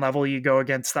Berlin level, you go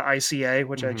against the ICA,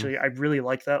 which actually I really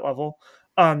like that level.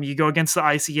 You go against the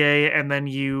ICA, and then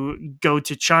you go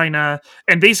to China,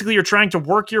 and basically you're trying to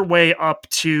work your way up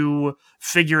to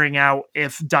figuring out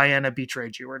if Diana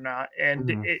betrayed you or not.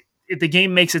 And the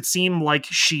game makes it seem like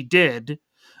she did,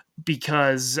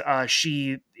 because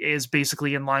she is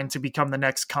basically in line to become the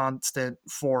next constant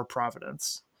for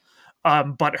Providence.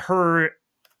 But her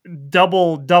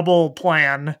double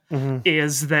plan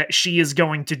is that she is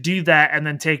going to do that and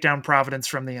then take down Providence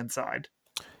from the inside.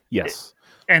 Yes.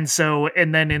 And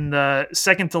then in the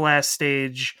second to last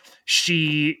stage,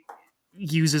 she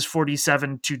uses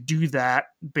 47 to do that,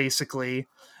 basically.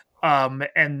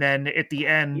 And then at the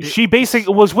end, she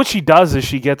basically what she does is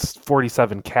she gets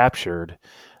 47 captured.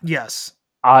 Yes.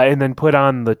 And then put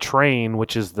on the train,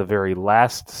 which is the very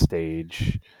last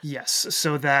stage. Yes,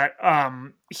 so that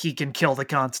he can kill the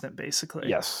Constant, basically.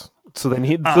 Yes. So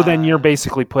then you're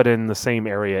basically put in the same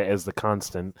area as the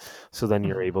Constant. So then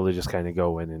you're able to just kind of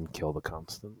go in and kill the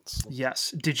Constants.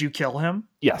 Yes. Did you kill him?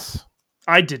 Yes.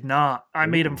 I did not. I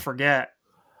made him forget.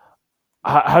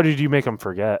 How did you make him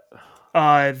forget?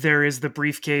 There is the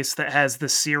briefcase that has the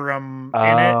serum in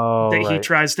it that he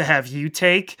tries to have you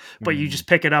take, but you just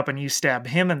pick it up and you stab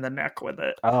him in the neck with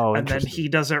it. And then he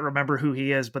doesn't remember who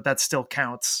he is, but that still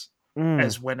counts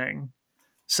as winning.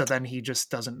 So then he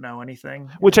just doesn't know anything.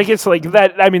 Which I guess like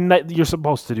that. I mean, that you're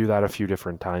supposed to do that a few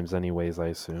different times, anyways. I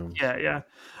assume. Yeah.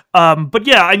 But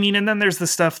yeah, I mean, and then there's the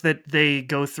stuff that they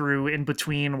go through in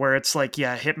between where it's like,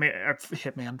 yeah,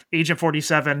 Hitman, Agent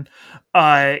 47.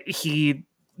 He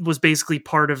was basically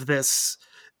part of this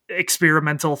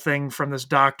experimental thing from this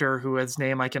doctor who his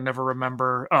name I can never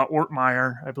remember,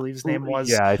 Ortmeyer, I believe his name was.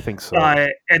 Yeah, I think so.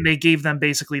 And they gave them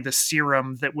basically the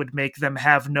serum that would make them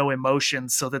have no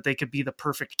emotions so that they could be the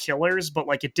perfect killers, but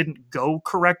like it didn't go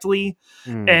correctly.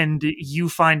 And you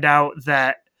find out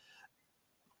that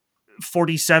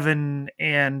 47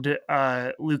 and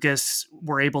Lucas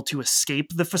were able to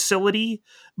escape the facility,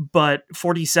 but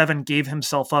 47 gave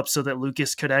himself up so that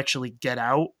Lucas could actually get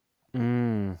out.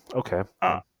 Okay.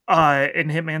 In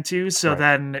Hitman 2. So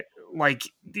then like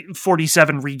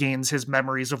 47 regains his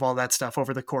memories of all that stuff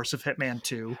over the course of Hitman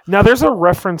 2. Now there's a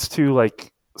reference to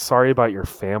like Sorry About Your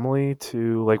Family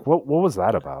to like what was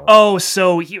that about? Oh,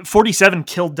 so 47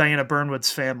 killed Diana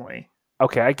Burnwood's family.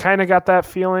 Okay, I kind of got that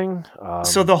feeling.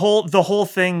 So the whole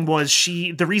thing was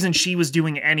the reason she was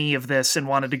doing any of this and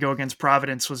wanted to go against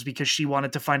Providence was because she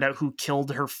wanted to find out who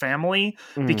killed her family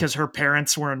because her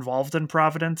parents were involved in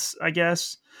Providence, I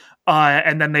guess.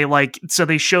 And then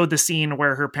they showed the scene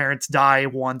where her parents die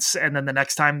once, and then the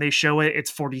next time they show it,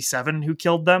 it's 47 who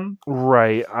killed them.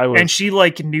 Right. And she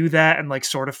like knew that and like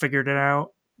sort of figured it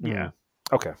out. Yeah.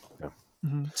 Okay. Yeah.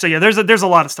 So yeah, there's a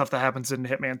lot of stuff that happens in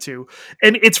Hitman 2.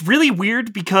 And it's really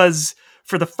weird because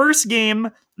for the first game,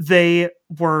 they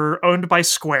were owned by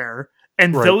Square,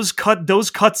 and those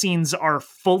cutscenes are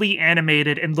fully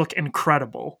animated and look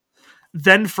incredible.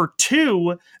 Then for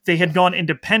 2, they had gone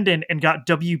independent and got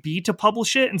WB to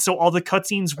publish it, and so all the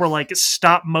cutscenes were like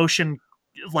stop motion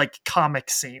like comic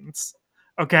scenes.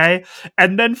 Okay.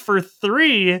 And then for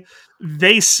 3,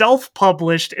 they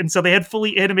self-published, and so they had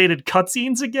fully animated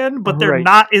cutscenes again, but they're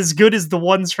not as good as the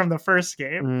ones from the first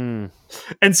game.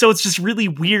 And so it's just really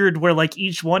weird where like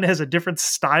each one has a different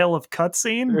style of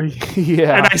cutscene.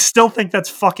 Yeah. And I still think that's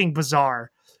fucking bizarre.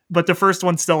 But the first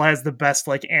one still has the best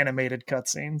like animated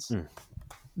cutscenes.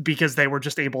 Because they were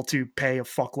just able to pay a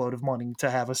fuckload of money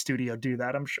to have a studio do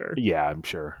that, I'm sure. Yeah, I'm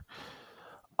sure.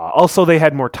 Also, they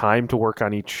had more time to work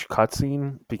on each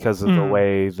cutscene because of the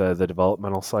way the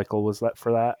developmental cycle was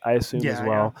for that, I assume, as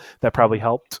well. Yeah. That probably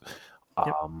helped.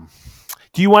 Yep.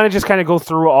 Do you want to just kind of go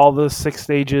through all the 6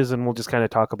 stages and we'll just kind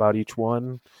of talk about each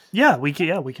one? Yeah, we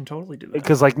can totally do that.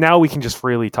 Because like now we can just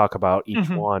freely talk about each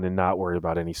one and not worry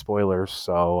about any spoilers.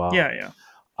 So yeah.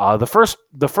 The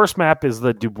first map is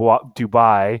the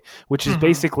Dubai, which is Mhm.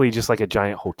 basically just like a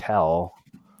giant hotel.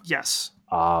 Yes.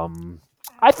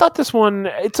 I thought this one,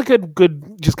 it's a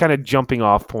good just kind of jumping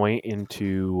off point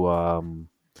into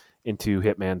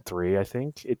Hitman 3.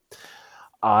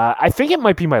 I think it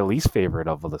might be my least favorite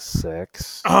of the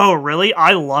six. Oh, really?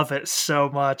 I love it so Oh,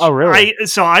 much. really?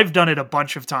 I've done it a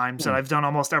bunch of times, and Hmm. I've done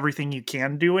almost everything you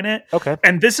can do in it. Okay.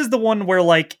 And this is the one where,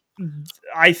 like,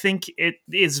 I think it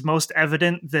is most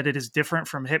evident that it is different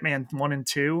from Hitman 1 and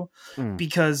 2, Mm.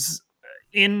 because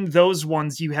in those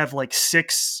ones you have like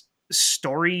 6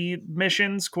 story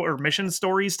missions or mission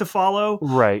stories to follow,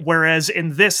 Right. whereas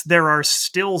in this there are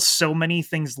still so many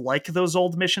things like those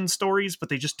old mission stories, but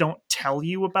they just don't tell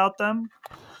you about them.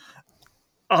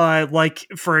 Like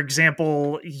for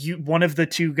example, one of the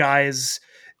two guys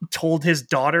told his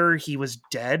daughter he was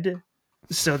dead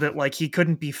so that like he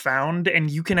couldn't be found,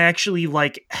 and you can actually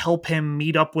like help him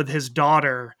meet up with his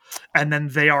daughter, and then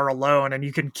they are alone and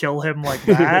you can kill him like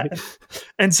that.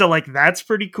 And so like that's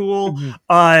pretty cool.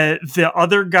 Mhm. The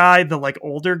other guy, the like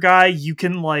older guy, you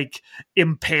can like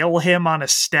impale him on a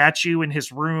statue in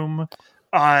his room.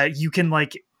 You can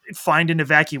like find an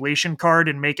evacuation card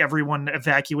and make everyone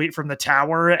evacuate from the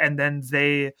tower, and then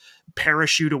they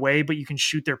parachute away, but you can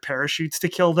shoot their parachutes to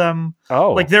kill them.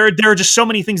 Like Oh. there are just so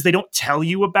many things they don't tell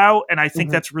you about, and I think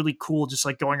Mhm. that's really cool, just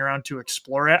like going around to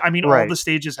explore it. I mean, all Right. the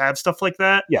stages have stuff like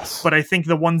that, Yes. but I think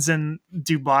the ones in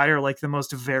Dubai are like the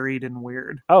most varied and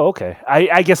weird. Oh, okay.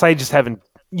 I guess I just haven't.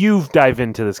 You've dived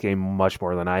into this game much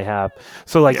more than I have.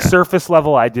 So, like Yeah. surface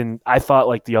level, I didn't. I thought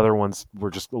like the other ones were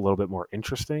just a little bit more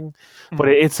interesting. But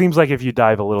Mhm. it seems like if you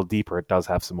dive a little deeper, it does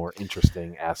have some more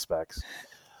interesting aspects.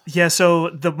 Yeah, so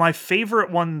the my favorite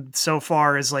one so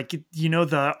far is like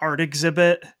the art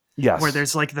exhibit where Yes.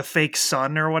 there's like the fake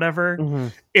sun or whatever. Hmm.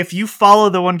 If you follow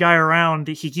the one guy around,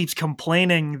 he keeps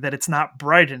complaining that it's not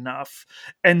bright enough.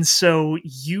 And so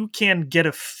you can get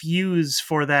a fuse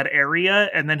for that area,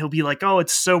 and then he'll be like, "Oh,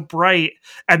 it's so bright."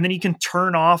 And then you can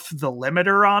turn off the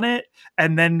limiter on it,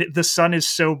 and then the sun is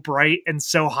so bright and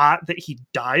so hot that he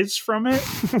dies from it.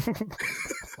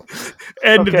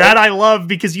 And Okay. that I love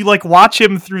because you like watch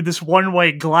him through this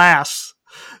one-way glass.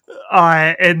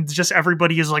 And just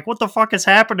everybody is like, "What the fuck is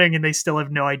happening?" And they still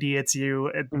have no idea it's you.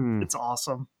 And Mm, it's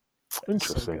awesome. It's so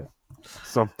interesting. good.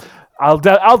 So, I'll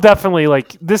definitely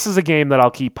like. This is a game that I'll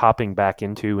keep popping back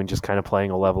into and just kind of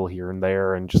playing a level here and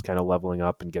there and just kind of leveling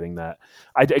up and getting that.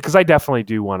 Because I definitely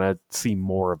do want to see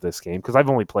more of this game because I've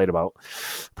only played about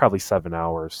probably 7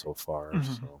 hours so far. Mhm.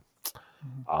 So.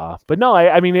 Mhm. But no,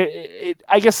 I mean,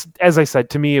 I guess as I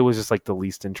said, to me, it was just like the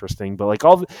least interesting. But like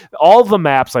all the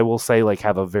maps, I will say, like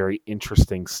have a very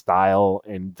interesting style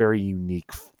and very unique,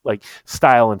 like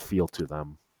style and feel to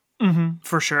them.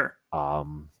 For sure.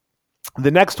 Um,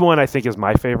 the next one I think is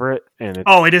my favorite, and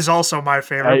Oh, it is also my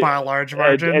favorite by a large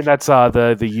margin. and that's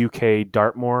the UK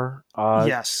Dartmoor.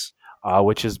 Yes.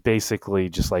 Which is basically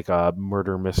just like a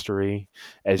murder mystery,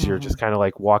 as you're just Mhm. kind of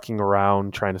like walking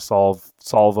around trying to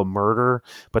solve a murder,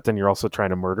 but then you're also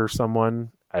trying to murder someone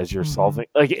as you're Mhm. solving.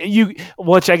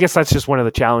 Which I guess that's just one of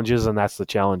the challenges, and that's the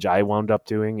challenge I wound up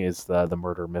doing is the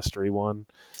murder mystery one.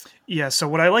 Yeah, so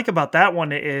what I like about that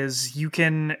one is you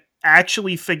can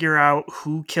actually figure out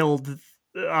who killed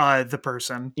the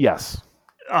person. Yes.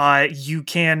 You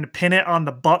can pin it on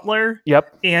the butler,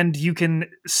 Yep. and you can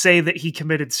say that he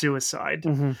committed suicide.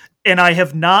 Hmm. And I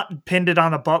have not pinned it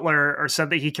on the butler or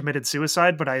said that he committed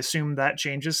suicide, but I assume that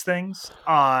changes things.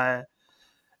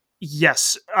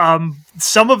 Yes.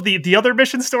 Some of the other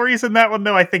mission stories in that one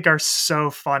though I think are so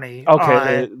funny.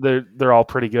 Okay, they're all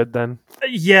pretty good then.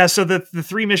 Yeah, so the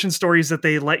 3 mission stories that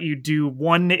they let you do,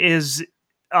 one is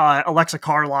Alexa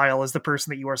Carlisle is the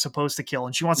person that you are supposed to kill,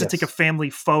 and she wants to take a Yes. family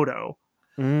photo.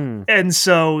 Mm. And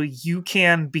so you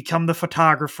can become the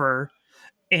photographer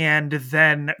and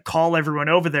then call everyone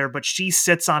over there, but she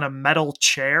sits on a metal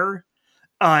chair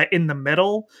in the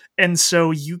middle. And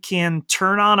so you can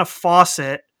turn on a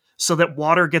faucet so that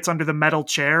water gets under the metal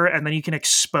chair, and then you can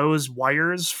expose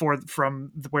wires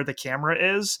from where the camera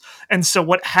is. And so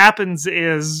what happens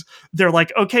is they're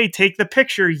like, "Okay, take the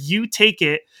picture." You take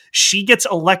it. She gets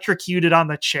electrocuted on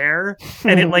the chair,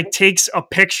 and it like takes a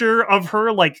picture of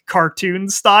her like cartoon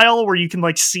style where you can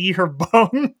like see her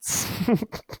bones.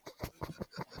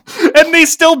 And they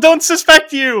still don't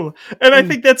suspect you. And I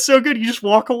think that's so good. You just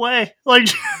walk away. Like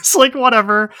just like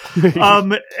whatever.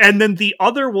 And then the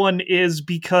other one is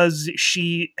because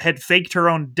she had faked her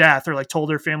own death or like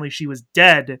told her family she was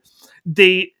dead.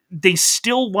 They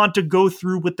still want to go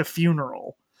through with the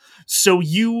funeral. So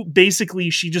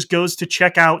she just goes to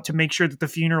check out to make sure that the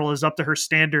funeral is up to her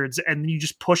standards, and you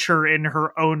just push her in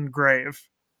her own grave.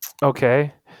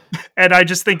 Okay. And I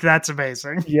just think that's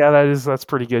amazing. Yeah, that's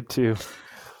pretty good too.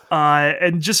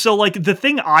 And just so like the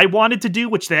thing I wanted to do,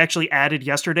 which they actually added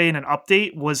yesterday in an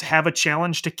update, was have a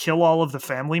challenge to kill all of the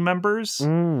family members.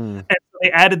 Mm. And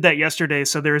they added that yesterday,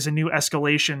 so there is a new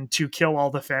escalation to kill all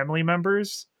the family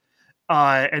members.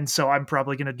 And so I'm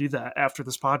probably going to do that after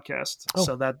this podcast. Oh.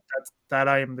 So that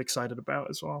I am excited about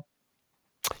as well.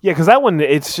 Yeah, because that one,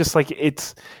 it's just like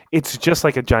it's just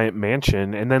like a giant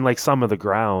mansion, and then like some of the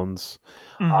grounds,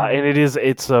 and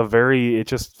it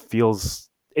just feels.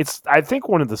 It's, I think,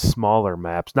 one of the smaller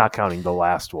maps, not counting the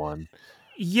last one.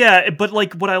 Yeah, but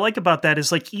like what I like about that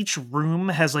is like each room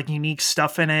has like unique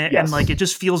stuff in it, and like it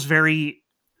just feels very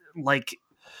like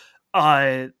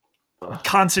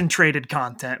concentrated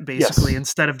content basically,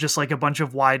 instead of just like a bunch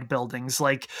of wide buildings.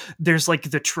 Like there's like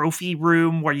the trophy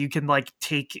room where you can like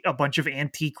take a bunch of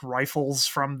antique rifles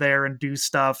from there and do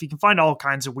stuff. You can find all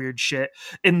kinds of weird shit.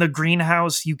 In the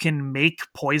greenhouse you can make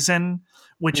poison,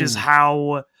 which is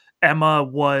how Emma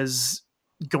was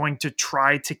going to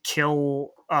try to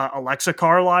kill Alexa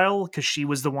Carlisle, because she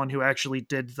was the one who actually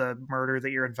did the murder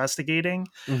that you're investigating.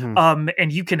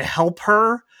 And you can help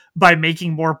her by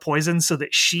making more poison so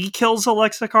that she kills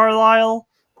Alexa Carlisle.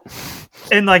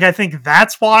 And like I think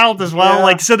that's wild as well.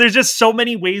 Like, so there's just so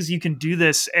many ways you can do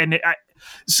this. And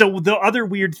so the other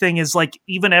weird thing is like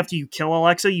even after you kill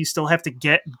Alexa, you still have to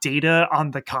get data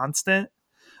on the constant.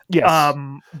 Yes.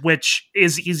 Which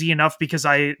is easy enough because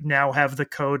I now have the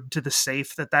code to the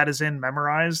safe that is in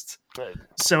memorized. Right.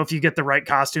 So if you get the right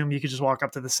costume, you can just walk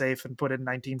up to the safe and put in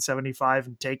 1975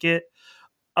 and take it.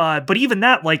 But even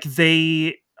that, like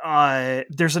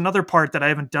there's another part that I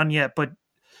haven't done yet, but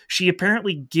she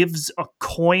apparently gives a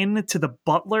coin to the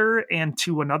butler and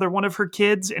to another one of her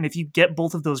kids. And if you get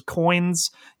both of those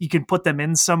coins, you can put them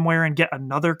in somewhere and get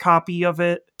another copy of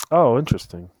it. Oh,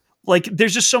 interesting. Like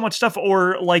there's just so much stuff.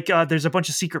 Or like there's a bunch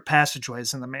of secret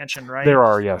passageways in the mansion, right? There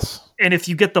are, yes. And if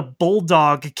you get the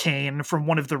bulldog cane from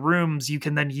one of the rooms, you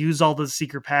can then use all those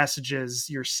secret passages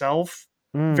yourself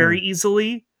very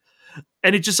easily.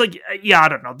 And it just like, yeah, I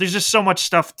don't know. There's just so much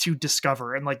stuff to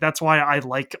discover. And like, that's why I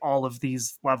like all of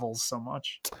these levels so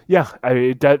much. Yeah.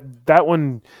 That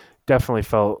one definitely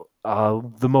felt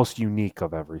the most unique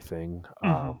of everything.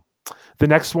 The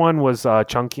next one was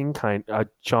Chungking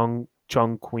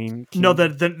Chung Queen. No,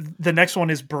 the next one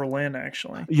is Berlin,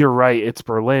 actually. You're right. It's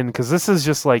Berlin. Cause this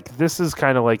is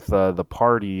kind of like the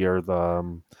party or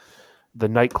the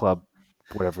nightclub,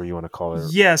 whatever you want to call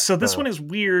it. Yeah, so this one is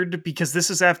weird because this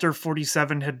is after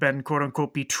 47 had been quote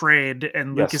unquote betrayed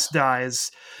and Lucas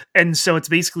dies. And so it's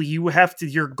basically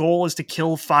your goal is to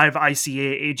kill 5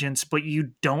 ICA agents, but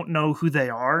you don't know who they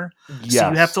are. Yes. So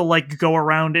you have to like go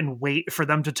around and wait for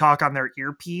them to talk on their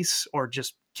earpiece or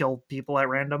just kill people at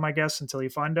random, I guess, until you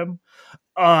find them.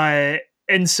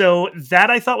 And so that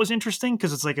I thought was interesting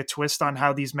because it's like a twist on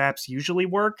how these maps usually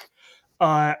work.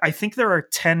 I think there are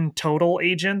 10 total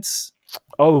agents.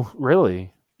 Oh,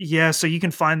 really? Yeah, so you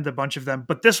can find a bunch of them.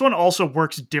 But this one also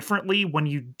works differently when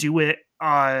you do it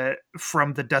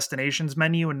from the destinations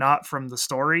menu and not from the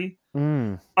story.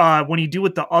 When you do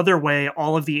it the other way,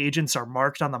 all of the agents are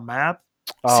marked on the map.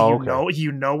 So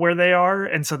you know where they are,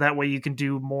 and so that way you can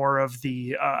do more of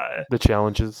the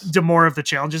challenges. Do more of the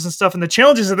challenges and stuff. And the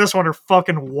challenges of this one are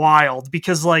fucking wild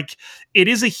because like it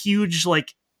is a huge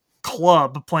like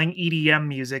club playing EDM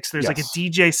music. So there's like a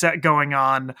DJ set going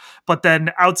on, but then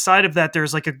outside of that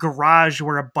there's like a garage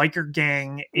where a biker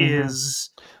gang is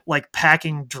like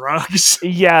packing drugs.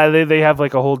 Yeah, they have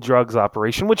like a whole drugs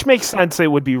operation, which makes sense.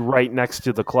 It would be right next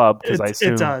to the club because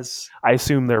I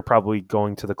assume they're probably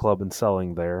going to the club and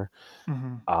selling there.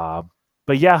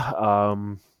 But yeah,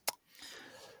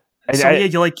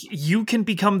 you can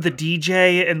become the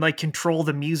DJ and like control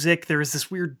the music. There is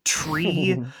this weird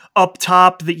tree up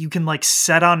top that you can like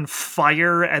set on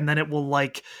fire, and then it will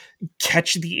like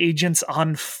catch the agents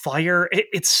on fire.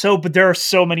 But there are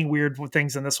so many weird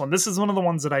things in this one. This is one of the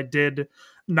ones that I did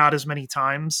not as many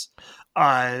times,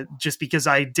 just because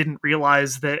I didn't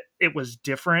realize that it was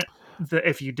different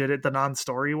if you did it the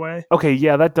non-story way. Okay,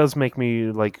 yeah, that does make me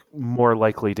like more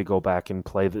likely to go back and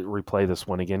replay this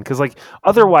one again, because like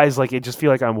otherwise, like it just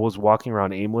feel like I was walking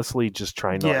around aimlessly just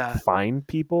trying to like, find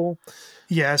people.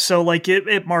 Yeah, so like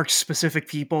it marks specific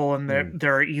people, and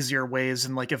there are easier ways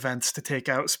and like events to take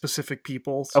out specific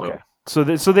people. So. Okay. So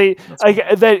they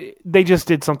just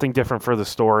did something different for the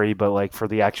story, but like for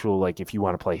the actual, like if you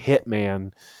want to play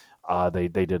Hitman, they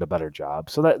did a better job.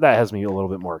 So that has me a little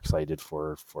bit more excited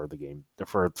for the game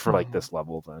for like this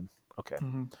level then. Okay.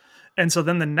 And so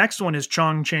then the next one is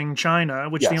Chongqing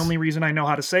China, which the only reason I know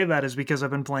how to say that is because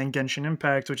I've been playing Genshin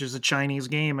Impact, which is a Chinese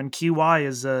game, and QI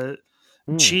is a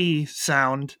chi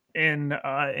sound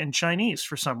in Chinese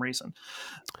for some reason.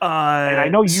 And I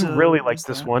know you So really like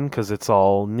this that. one because it's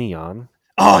all neon.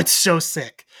 Oh, it's so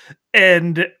sick.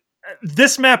 And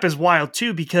this map is wild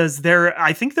too because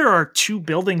I think there are 2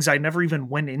 buildings I never even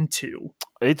went into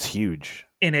It's huge.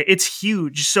 in it. It's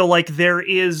huge. So like there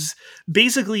is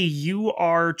basically you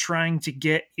are trying to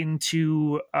get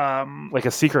into Like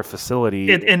a secret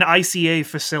facility. an ICA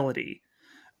facility.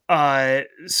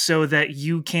 So that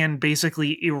you can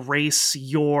basically erase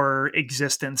your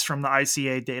existence from the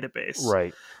ICA database.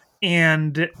 Right.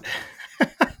 And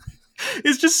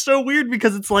it's just so weird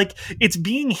because it's like it's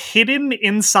being hidden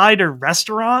inside a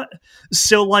restaurant.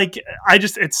 So like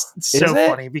it's so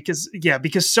funny because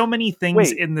so many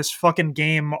things in this fucking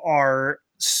game are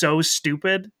so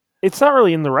stupid. It's not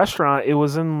really in the restaurant. It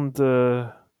was in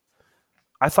the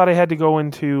I thought I had to go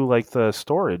into like the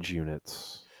storage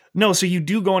units. No, so you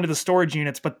do go into the storage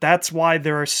units, but that's why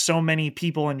there are so many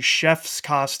people in chef's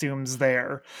costumes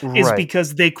there, is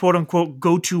because they quote unquote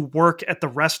go to work at the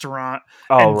restaurant,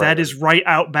 that is right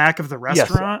out back of the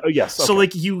restaurant. Yes. So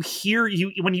like you hear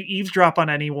when you eavesdrop on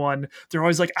anyone, they're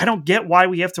always like, I don't get why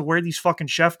we have to wear these fucking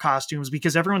chef costumes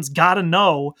because everyone's got to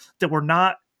know that we're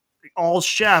not all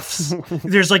chefs.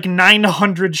 There's like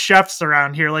 900 chefs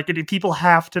around here. Like people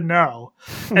have to know.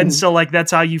 And so like that's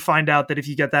how you find out that if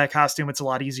you get that costume, it's a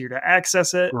lot easier to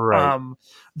access it. Right.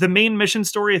 The main mission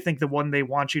story, I think the one they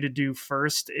want you to do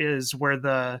first is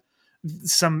where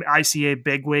some ICA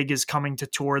bigwig is coming to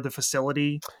tour the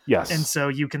facility. Yes. And so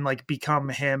you can like become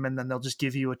him and then they'll just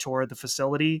give you a tour of the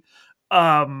facility.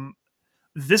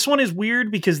 This one is weird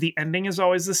because the ending is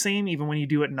always the same, even when you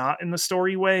do it not in the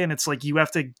story way. And it's like you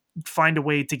have to find a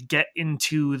way to get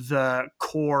into the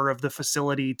core of the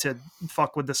facility to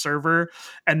fuck with the server.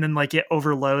 And then like it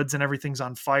overloads and everything's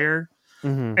on fire.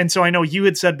 Mm-hmm. And so I know you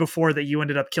had said before that you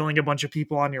ended up killing a bunch of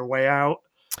people on your way out.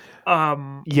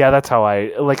 Yeah, that's how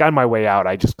on my way out,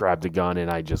 I just grabbed a gun and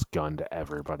I just gunned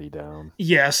everybody down.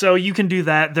 Yeah, so you can do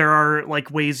that. There are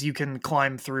like ways you can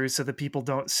climb through so that people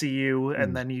don't see you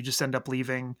and then you just end up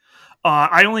leaving.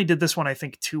 I only did this one, I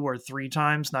think 2 or 3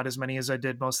 times, not as many as I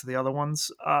did most of the other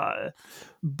ones.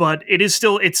 But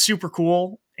it's super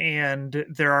cool. And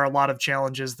there are a lot of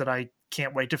challenges that I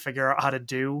can't wait to figure out how to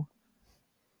do.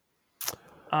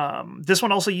 This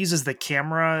one also uses the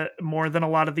camera more than a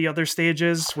lot of the other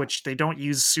stages, which they don't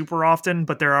use super often,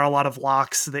 but there are a lot of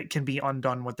locks that can be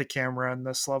undone with the camera in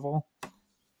this level.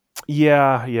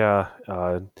 Yeah.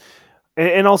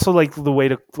 And also like the way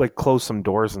to like close some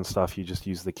doors and stuff, you just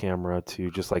use the camera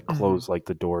to just like close like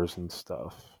the doors and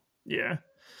stuff. Yeah.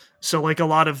 So like a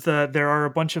lot of there are a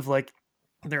bunch of like,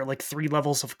 there are like 3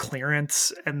 levels of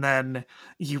clearance. And then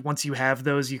once you have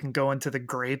those, you can go into the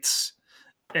grates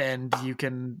and you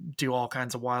can do all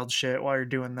kinds of wild shit while you're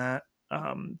doing that.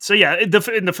 So yeah,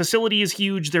 the facility is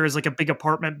huge. There is like a big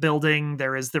apartment building.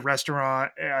 There is the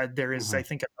restaurant. There is, I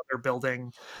think, another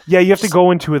building. Yeah, you have to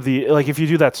go into if you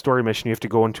do that story mission, you have to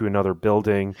go into another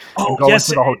building and go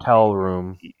into the hotel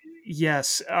room.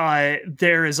 Yes.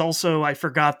 There is also, I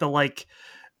forgot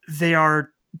they are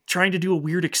trying to do a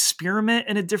weird experiment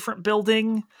in a different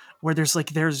building where it's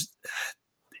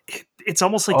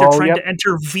almost like they're trying to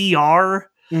enter VR.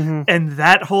 Mm-hmm. And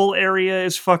that whole area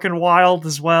is fucking wild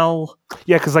as well.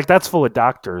 Yeah, because like that's full of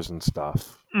doctors and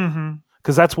stuff. Mm-hmm.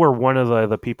 Because that's where one of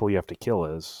the people you have to kill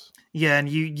is. Yeah, and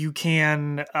you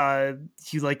can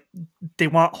they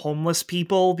want homeless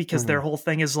people because their whole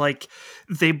thing is like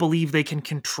they believe they can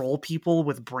control people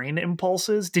with brain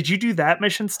impulses. Did you do that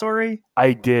mission story?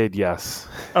 I did, yes.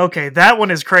 Okay, that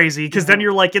one is crazy because then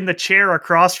you're like in the chair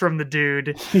across from the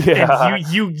dude, and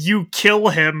you kill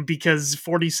him because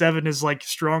 47 is like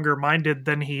stronger minded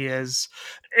than he is.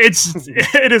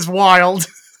 It is wild.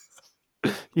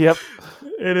 Yep.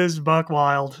 It is buck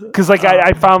wild. Because like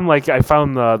I found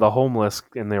the homeless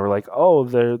and they were like, oh,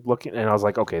 they're looking, and I was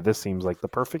like, okay, this seems like the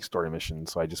perfect story mission.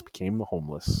 So I just became a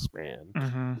homeless man.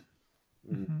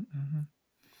 Mm-hmm.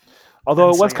 Although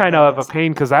it was kind of a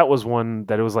pain because that was one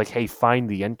that it was like, hey, find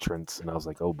the entrance, and I was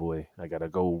like, oh boy, I gotta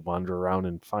go wander around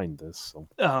and find this. So.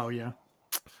 Oh yeah.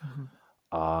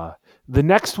 The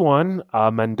next one,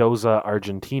 Mendoza,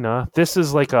 Argentina. This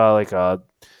is like a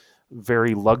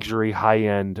very luxury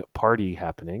high-end party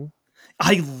happening.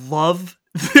 I love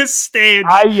this stage.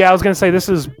 I was gonna say this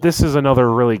is another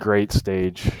really great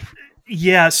stage.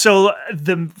 Yeah, so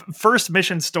the first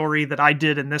mission story that I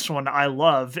did in this one I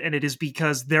love, and it is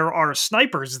because there are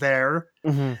snipers there,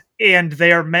 and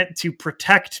they are meant to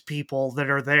protect people that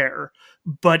are there,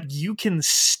 but you can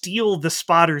steal the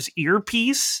spotter's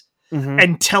earpiece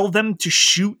and tell them to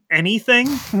shoot anything.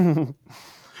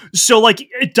 So, like,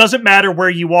 it doesn't matter where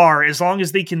you are, as long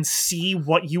as they can see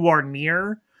what you are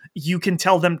near, you can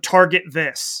tell them target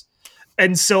this.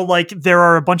 And so like there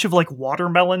are a bunch of like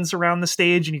watermelons around the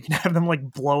stage and you can have them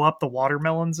like blow up the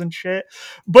watermelons and shit.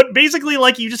 But basically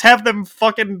like you just have them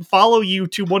fucking follow you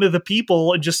to one of the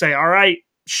people and just say, all right,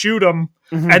 shoot them.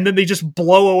 Mm-hmm. And then they just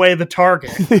blow away the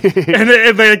target.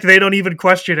 and they don't even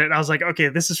question it. And I was like, okay,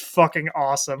 this is fucking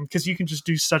awesome. Because you can just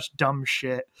do such dumb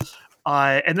shit.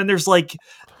 And then there's like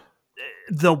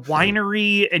the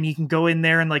winery, and you can go in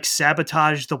there and like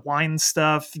sabotage the wine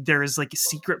stuff. There is like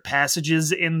secret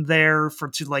passages in there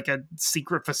to like a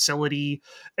secret facility,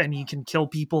 and you can kill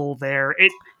people there.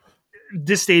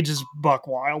 This stage is buck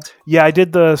wild. Yeah, I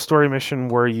did the story mission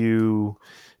where you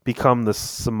become the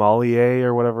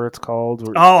sommelier or whatever it's called.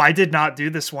 Oh, I did not do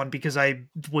this one because I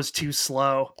was too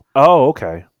slow. Oh,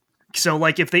 okay. So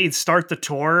like if they start the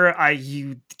tour,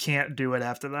 you can't do it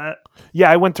after that.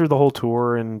 Yeah, I went through the whole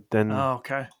tour and then. Oh,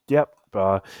 okay. Yep.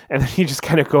 And then you just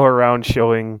kind of go around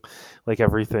showing like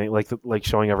everything, like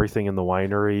showing everything in the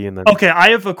winery, and then. Okay,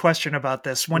 I have a question about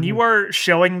this. When you are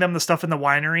showing them the stuff in the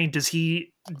winery, does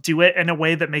he do it in a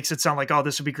way that makes it sound like, oh,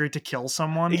 this would be great to kill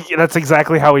someone? Yeah, that's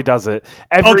exactly how he does it.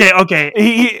 Okay.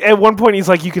 He at one point he's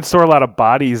like, you can store a lot of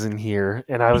bodies in here,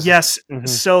 and I was yes. Mm-hmm.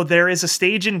 So there is a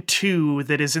stage in 2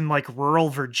 that is in like rural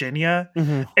Virginia,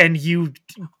 and you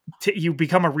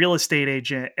become a real estate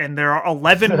agent, and there are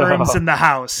 11 rooms in the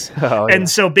house. And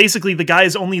so basically the guy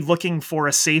is only looking for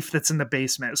a safe that's in the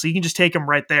basement. So you can just take him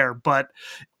right there, but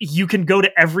you can go to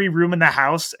every room in the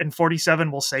house and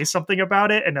 47 will say something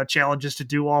about it. And a challenge is to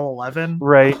do all 11.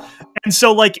 Right. And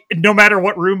so like, no matter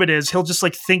what room it is, he'll just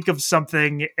like think of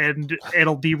something and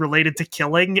it'll be related to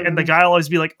killing. And the guy will always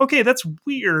be like, okay, that's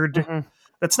weird.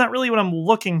 That's not really what I'm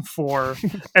looking for.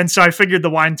 And so I figured the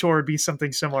wine tour would be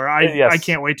something similar. I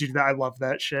can't wait to do that. I love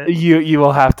that shit. You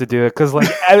will have to do it because like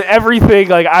everything,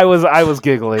 like I was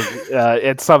giggling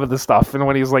at some of the stuff, and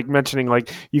when he was like mentioning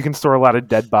like you can store a lot of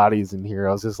dead bodies in here,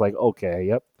 I was just like, okay,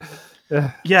 yep.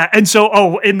 Yeah, and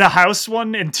so in the house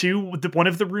 1 and 2, one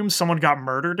of the rooms someone got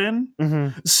murdered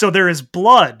in. So there is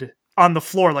blood on the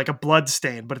floor, like a blood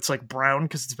stain, but it's like brown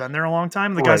because it's been there a long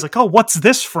time. The guy's like, oh, what's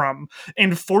this from?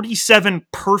 And 47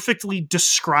 perfectly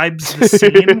describes the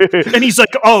scene. And he's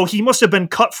like, oh, he must have been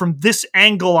cut from this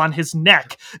angle on his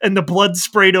neck and the blood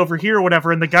sprayed over here or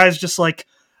whatever. And the guy's just like,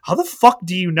 how the fuck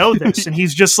do you know this? And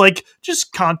he's just like,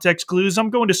 just context clues. I'm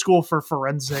going to school for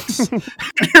forensics. And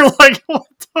you're like, what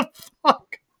the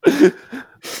fuck?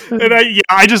 And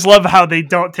I just love how they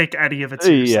don't take any of it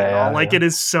seriously at all. Like it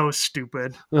is so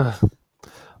stupid. And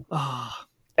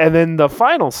then the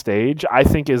final stage I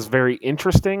think is very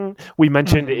interesting. We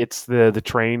mentioned it's the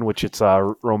train, which it's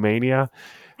Romania.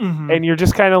 And you're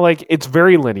just kind of like, it's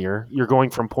very linear. You're going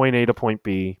from point A to point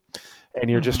B, and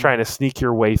you're just trying to sneak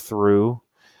your way through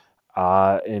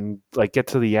and like get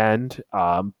to the end.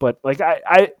 But like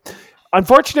I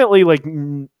unfortunately, like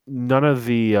none of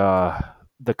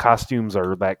the costumes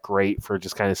are that great for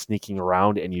just kind of sneaking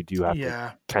around, and you do have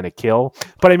to kind of kill.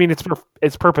 But I mean,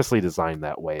 it's purposely designed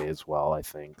that way as well, I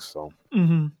think. So,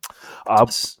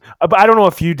 but I don't know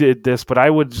if you did this, but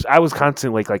I was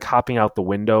constantly like hopping out the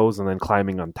windows and then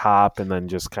climbing on top, and then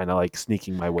just kind of like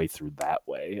sneaking my way through that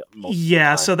way.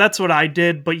 Yeah, so that's what I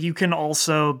did. But you can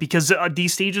also, because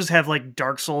these stages have like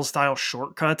Dark Souls style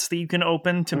shortcuts that you can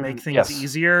open to make things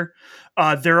easier.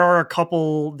 There are a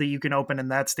couple that you can open in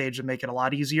that stage to make it a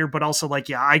lot easier, but also like,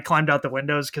 I climbed out the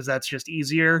windows because that's just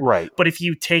easier. Right. But if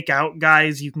you take out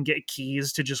guys, you can get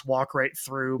keys to just walk right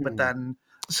through, but then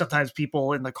sometimes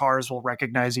people in the cars will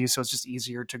recognize you, so it's just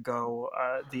easier to go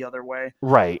the other way.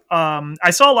 Right.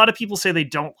 I saw a lot of people say they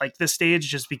don't like this stage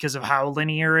just because of how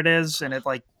linear it is, and it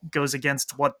like goes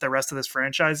against what the rest of this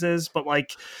franchise is. But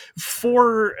like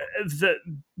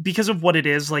because of what it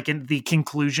is, like in the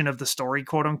conclusion of the story,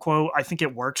 quote unquote, I think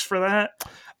it works for that.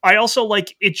 I also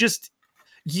like it. Just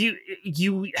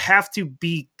you have to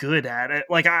be good at it.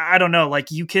 Like I don't know,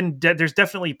 like you can there's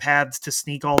definitely paths to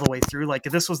sneak all the way through. Like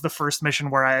this was the first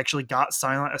mission where I actually got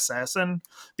Silent Assassin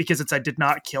because I did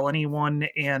not kill anyone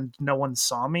and no one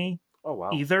saw me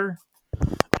either.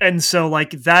 And so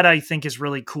like that I think is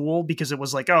really cool because it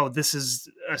was like, oh, this is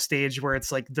a stage where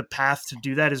it's like the path to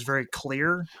do that is very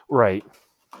clear. Right.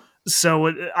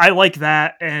 So I like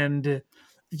that, and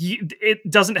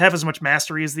it doesn't have as much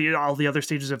mastery as all the other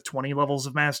stages have 20 levels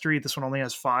of mastery. This one only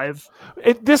has 5.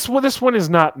 This one is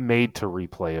not made to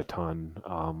replay a ton.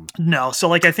 No, so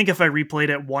like I think if I replayed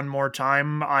it one more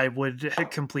time, I would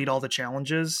complete all the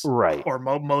challenges, right? Or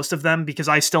most of them, because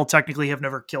I still technically have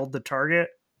never killed the target.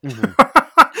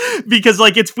 Because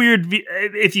like it's weird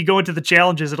if you go into the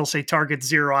challenges, it'll say target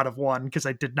 0 out of 1 because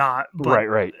I did not. But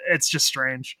right. It's just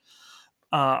strange.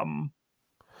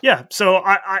 Yeah, so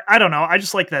I don't know. I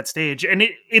just like that stage, and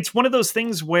it's one of those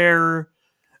things where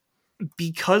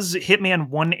because Hitman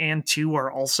 1 and 2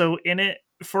 are also in it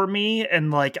for me, and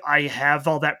like I have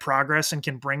all that progress and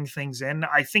can bring things in,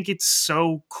 I think it's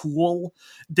so cool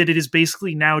that it is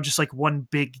basically now just like one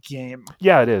big game.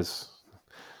 Yeah, it is.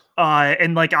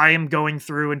 And like I am going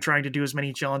through and trying to do as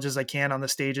many challenges as I can on the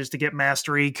stages to get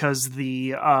mastery, because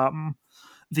the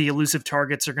elusive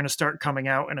targets are going to start coming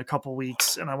out in a couple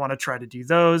weeks, and I want to try to do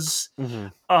those. Mm-hmm.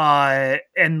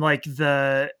 And like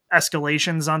the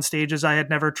escalations on stages I had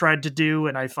never tried to do,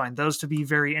 and I find those to be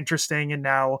very interesting. And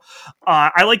now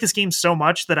I like this game so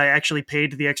much that I actually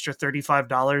paid the extra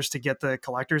 $35 to get the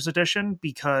collector's edition,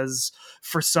 because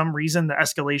for some reason the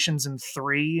escalations in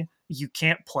 3, you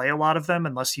can't play a lot of them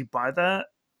unless you buy that.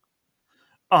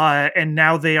 And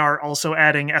now they are also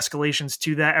adding escalations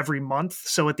to that every month.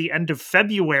 So at the end of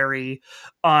February,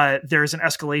 there's an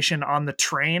escalation on the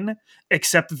train,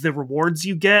 except the rewards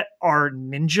you get are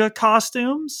ninja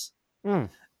costumes and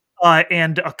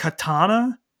a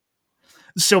katana.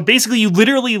 So basically, you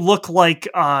literally look like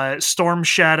Storm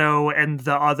Shadow and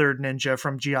the other ninja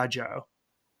from G.I. Joe.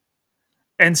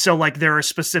 And so, like, there are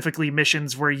specifically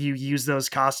missions where you use those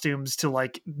costumes to,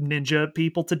 like, ninja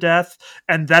people to death,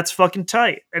 and that's fucking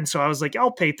tight. And so I was like,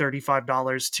 I'll pay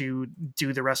 $35 to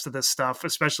do the rest of this stuff,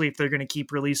 especially if they're going to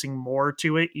keep releasing more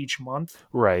to it each month.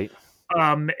 Right.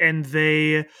 And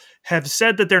they have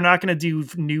said that they're not going to do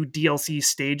new DLC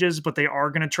stages, but they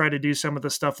are going to try to do some of the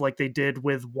stuff like they did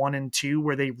with 1 and 2,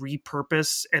 where they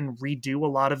repurpose and redo a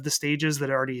lot of the stages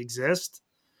that already exist.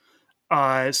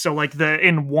 So like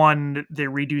in 1, they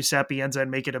redo Sapienza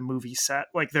and make it a movie set.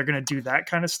 Like they're gonna do that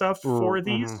kind of stuff for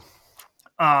these.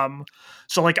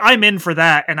 So like I'm in for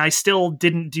that, and I still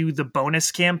didn't do the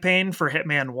bonus campaign for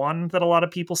Hitman 1 that a lot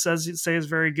of people say is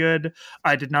very good.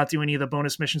 I did not do any of the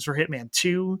bonus missions for Hitman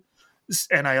 2,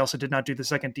 and I also did not do the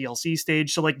second DLC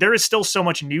stage. So like there is still so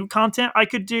much new content I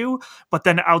could do, but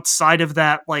then outside of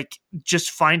that, like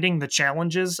just finding the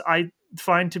challenges I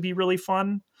find to be really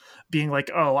fun. Being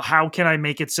like, oh, how can I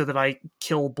make it so that I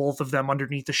kill both of them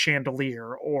underneath the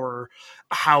chandelier? Or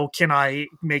how can I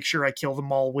make sure I kill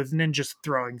them all with ninjas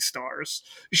throwing stars?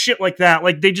 Shit like that.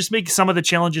 Like, they just make some of the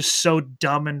challenges so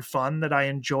dumb and fun that I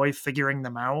enjoy figuring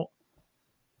them out.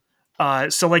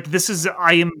 So, like,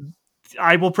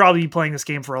 I will probably be playing this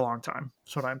game for a long time.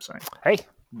 That's what I'm saying. Hey,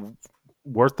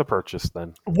 worth the purchase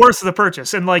then. Worth the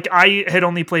purchase. And, like, I had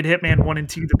only played Hitman 1 and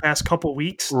 2 the past couple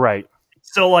weeks. Right.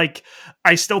 So, like,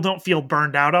 I still don't feel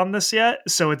burned out on this yet.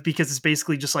 So it's because it's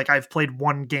basically just like I've played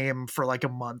one game for like a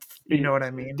month. You know what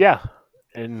I mean? Yeah.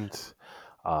 And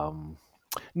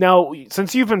now,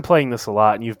 since you've been playing this a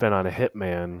lot and you've been on a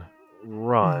Hitman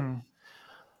run,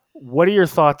 what are your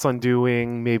thoughts on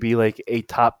doing maybe like a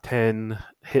top 10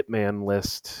 Hitman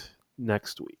list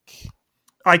next week?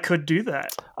 I could do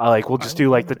that. We'll just do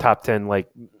like the top 10 like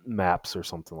maps or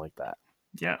something like that.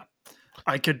 Yeah.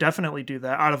 I could definitely do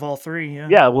that out of all 3. Yeah.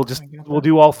 Yeah, we'll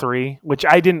do all 3, which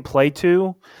I didn't play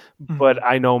to, but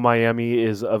I know Miami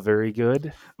is a very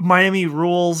good. Miami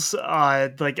rules.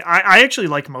 Like I actually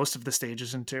like most of the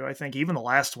stages in 2. I think even the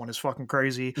last one is fucking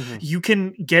crazy. You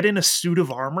can get in a suit of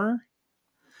armor,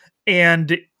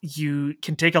 and you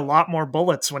can take a lot more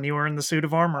bullets when you are in the suit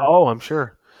of armor. Oh, I'm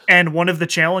sure. And one of the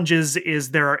challenges is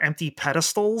there are empty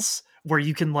pedestals where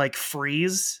you can like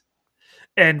freeze.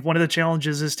 And one of the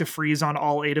challenges is to freeze on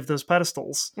all 8 of those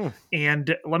pedestals.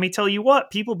 And let me tell you what,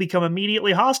 people become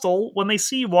immediately hostile when they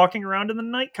see you walking around in the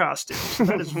night costume.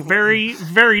 That is very,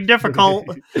 very difficult.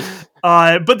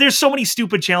 But there's so many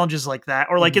stupid challenges like that.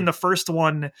 Or like in the first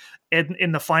one,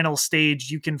 in the final stage,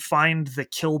 you can find the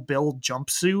Kill Bill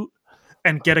jumpsuit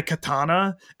and get a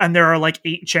katana. And there are like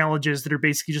 8 challenges that are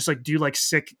basically just like do like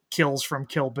sick kills from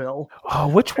Kill Bill. Oh,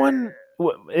 which one?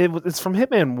 It's from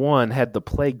Hitman 1, had the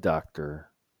Plague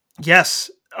Doctor. Yes.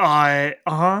 I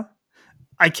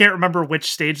can't remember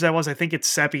which stage that was. I think it's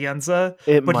Sapienza.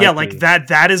 But yeah, like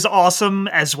that is awesome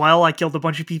as well. I killed a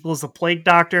bunch of people as the Plague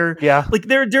Doctor. Yeah. Like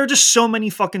there are just so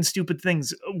many fucking stupid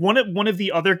things. One of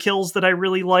the other kills that I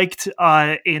really liked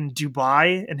in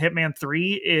Dubai in Hitman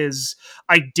 3 is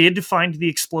I did find the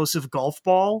explosive golf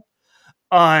ball.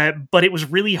 But it was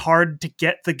really hard to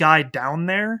get the guy down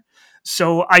there.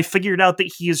 So I figured out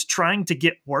that he is trying to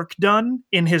get work done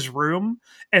in his room.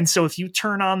 And so if you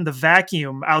turn on the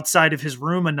vacuum outside of his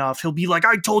room enough, he'll be like,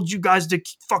 I told you guys to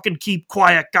fucking keep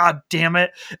quiet. God damn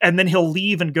it. And then he'll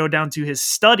leave and go down to his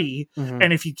study. Mhm.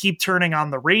 And if you keep turning on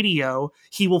the radio,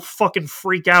 he will fucking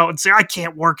freak out and say, I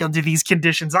can't work under these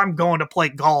conditions. I'm going to play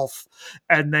golf.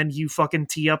 And then you fucking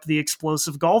tee up the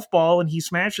explosive golf ball and he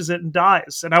smashes it and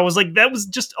dies. And I was like, that was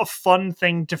just a fun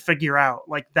thing to figure out.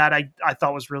 Like that I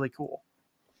thought was really cool.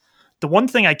 The one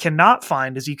thing I cannot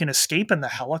find is you can escape in the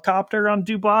helicopter on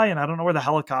Dubai, and I don't know where the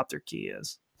helicopter key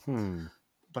is.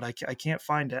 But I can't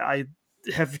find it. I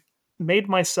have made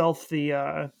myself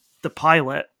the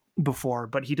pilot before,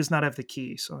 but he does not have the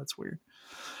key, so that's weird.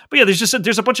 But yeah,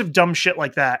 there's a bunch of dumb shit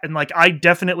like that, and like I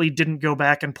definitely didn't go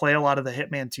back and play a lot of the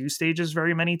Hitman 2 stages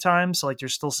very many times. So like,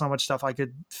 there's still so much stuff I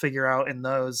could figure out in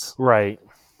those. Right.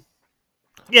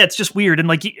 Yeah, it's just weird. And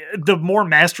like the more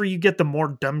mastery you get, the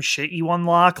more dumb shit you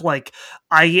unlock. Like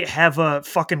I have a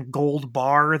fucking gold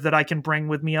bar that I can bring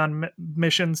with me on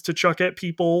missions to chuck at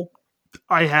people.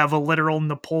 I have a literal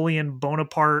Napoleon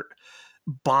Bonaparte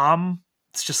bomb.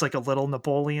 It's just like a little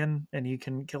Napoleon, and you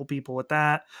can kill people with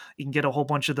that. You can get a whole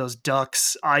bunch of those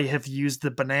ducks. I have used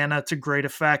the banana to great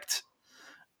effect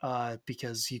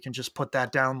because you can just put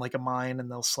that down like a mine and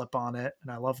they'll slip on it.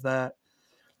 And I love that.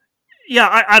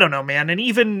 Yeah, I don't know, man. And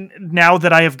even now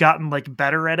that I have gotten like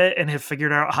better at it and have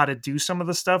figured out how to do some of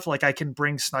the stuff, like I can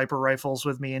bring sniper rifles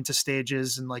with me into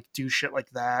stages and like do shit like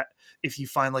that if you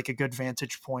find like a good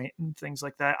vantage point and things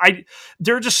like that.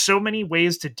 There are just so many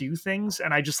ways to do things,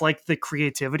 and I just like the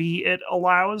creativity it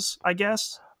allows, I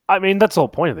guess. I mean, that's the whole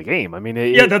point of the game. I mean,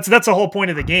 that's the whole point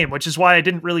of the game, which is why I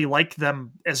didn't really like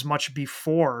them as much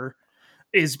before,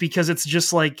 is because it's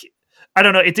just like, I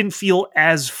don't know, it didn't feel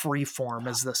as freeform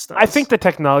as this does. I think the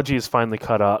technology is finally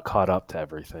caught up to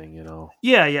everything, you know?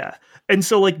 Yeah. And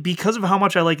so, like, because of how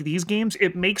much I like these games,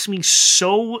 it makes me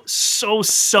so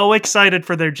excited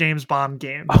for their James Bond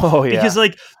game. Oh, yeah. Because,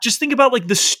 like, just think about, like,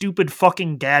 the stupid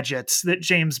fucking gadgets that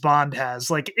James Bond has.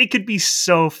 Like, it could be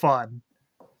so fun.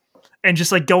 And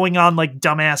just, like, going on, like,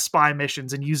 dumbass spy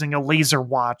missions and using a laser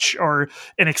watch or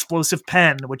an explosive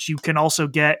pen, which you can also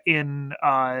get in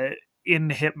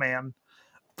Hitman.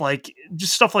 Like,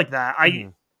 just stuff like that.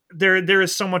 There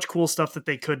is so much cool stuff that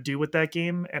they could do with that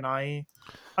game, and I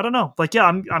don't know. Like, yeah,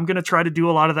 I'm gonna try to do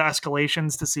a lot of the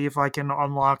escalations to see if I can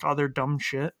unlock other dumb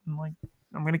shit, and like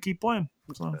I'm gonna keep playing.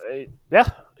 So.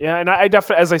 Yeah, and I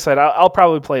definitely, as I said, I'll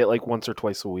probably play it like once or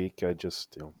twice a week. I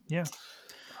just yeah.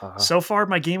 So far,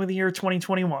 my game of the year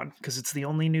 2021, because it's the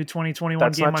only new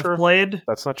 2021 game I've played.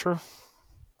 That's not true.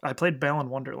 I played Balan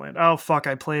Wonderland. Oh fuck,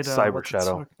 I played Cyber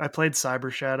Shadow. I played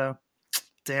Cyber Shadow.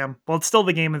 Damn. Well, it's still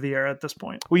the game of the year at this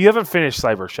point. Well, you haven't finished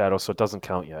Cyber Shadow, so it doesn't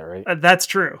count yet, right? That's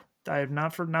true. I have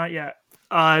not yet.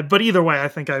 But either way, I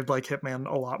think I like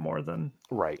Hitman a lot more than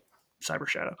Cyber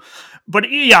Shadow.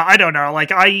 But yeah, I don't know.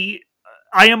 Like I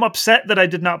am upset that I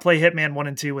did not play Hitman 1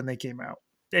 and 2 when they came out.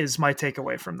 Is my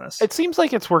takeaway from this. It seems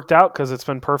like it's worked out because it's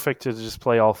been perfect to just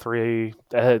play all three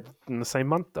in the same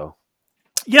month, though.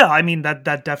 Yeah, I mean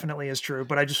that definitely is true,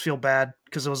 but I just feel bad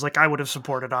because it was like I would have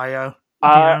supported IO.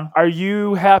 Are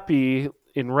you happy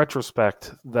in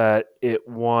retrospect that it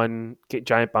won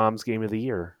Giant Bomb's Game of the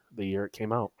year it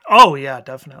came out? Oh yeah,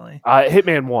 definitely.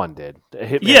 Hitman 1 did.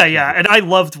 Yeah, and I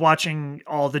loved watching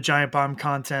all the Giant Bomb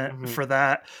content for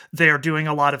that. They are doing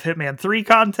a lot of Hitman 3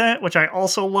 content, which I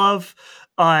also love.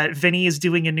 Vinny is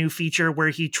doing a new feature where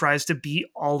he tries to beat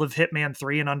all of Hitman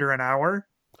 3 in under an hour.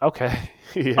 Okay.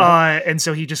 Yeah. And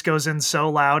so he just goes in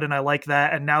so loud, and I like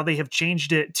that. And now they have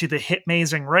changed it to the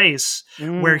Hitmazing race,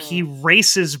 where he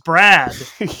races Brad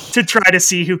to try to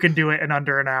see who can do it in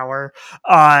under an hour.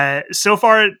 So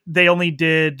far, they only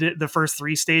did the first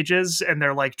 3 stages, and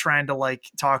they're like trying to like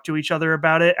talk to each other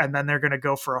about it, and then they're going to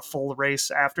go for a full race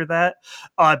after that.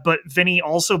 But Vinny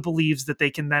also believes that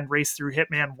they can then race through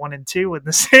Hitman 1 and 2 in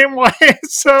the same way.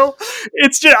 So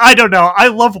it's just, I don't know. I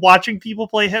love watching people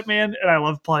play Hitman, and I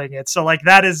love playing it. So like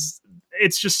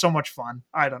it's just so much fun.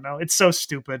 I don't know. It's so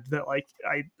stupid that like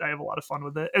I have a lot of fun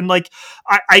with it. And like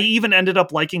I even ended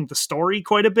up liking the story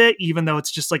quite a bit, even though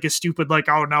it's just like a stupid like,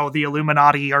 oh no, the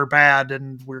Illuminati are bad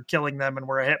and we're killing them and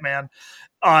we're a hitman.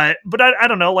 But I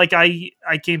don't know, like I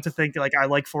came to think like I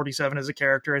like 47 as a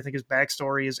character. I think his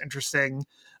backstory is interesting.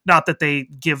 Not that they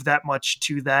give that much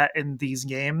to that in these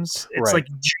games. It's like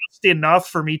just enough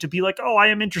for me to be like, oh, I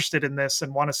am interested in this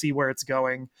and want to see where it's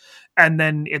going. And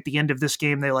then at the end of this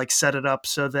game, they like set it up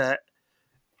so that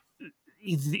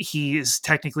he is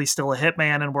technically still a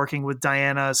hitman and working with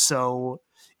Diana. So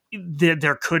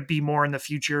there could be more in the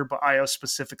future, but IO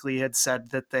specifically had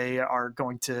said that they are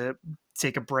going to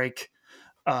take a break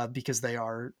because they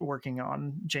are working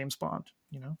on James Bond,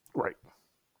 Right.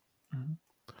 Mm-hmm.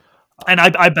 And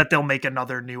I bet they'll make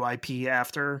another new IP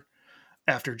after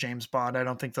James Bond. I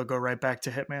don't think they'll go right back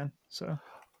to Hitman. So,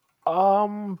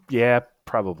 yeah,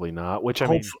 probably not. Which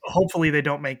hopefully they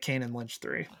don't make Kane and Lynch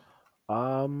 3.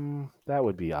 That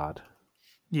would be odd.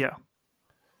 Yeah.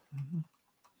 Mm-hmm.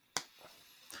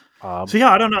 So yeah,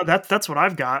 I don't know. That's what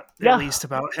I've got at least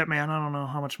about Hitman. I don't know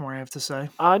how much more I have to say.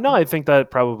 No, I think that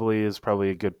is probably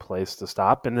a good place to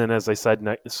stop. And then, as I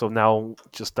said, so now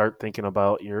just start thinking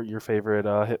about your favorite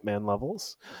Hitman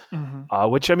levels.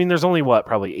 Mm-hmm. Which there's only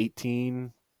probably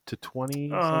 18 to 20.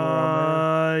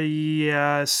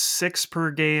 Yeah, 6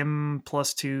 per game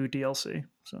plus 2 DLC.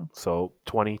 So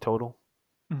 20 total.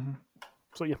 Mm-hmm.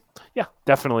 So yeah,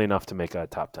 definitely enough to make a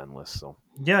top 10 list. So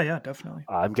yeah, definitely.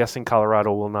 I'm guessing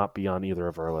Colorado will not be on either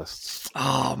of our lists.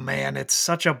 Oh man, it's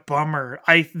such a bummer.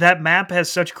 That map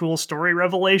has such cool story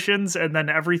revelations, and then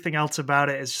everything else about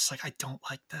it is just like, I don't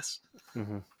like this.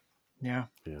 Mm-hmm. Yeah.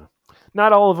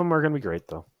 Not all of them are going to be great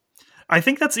though. I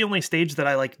think that's the only stage that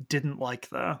I didn't like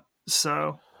though.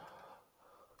 So.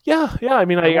 Yeah.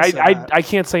 I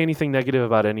can't say anything negative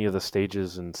about any of the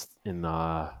stages in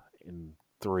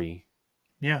 3.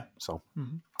 Yeah. So,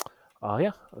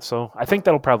 yeah. So I think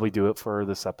that'll probably do it for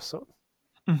this episode.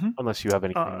 Mm-hmm. Unless you have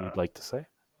anything you'd like to say.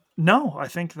 No, I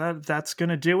think that's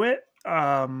gonna do it.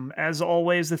 As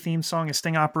always, the theme song is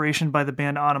Sting Operation by the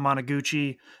band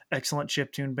Anamanaguchi. Excellent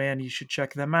chiptune band. You should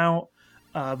check them out.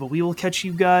 But we will catch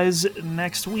you guys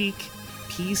next week.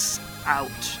 Peace out.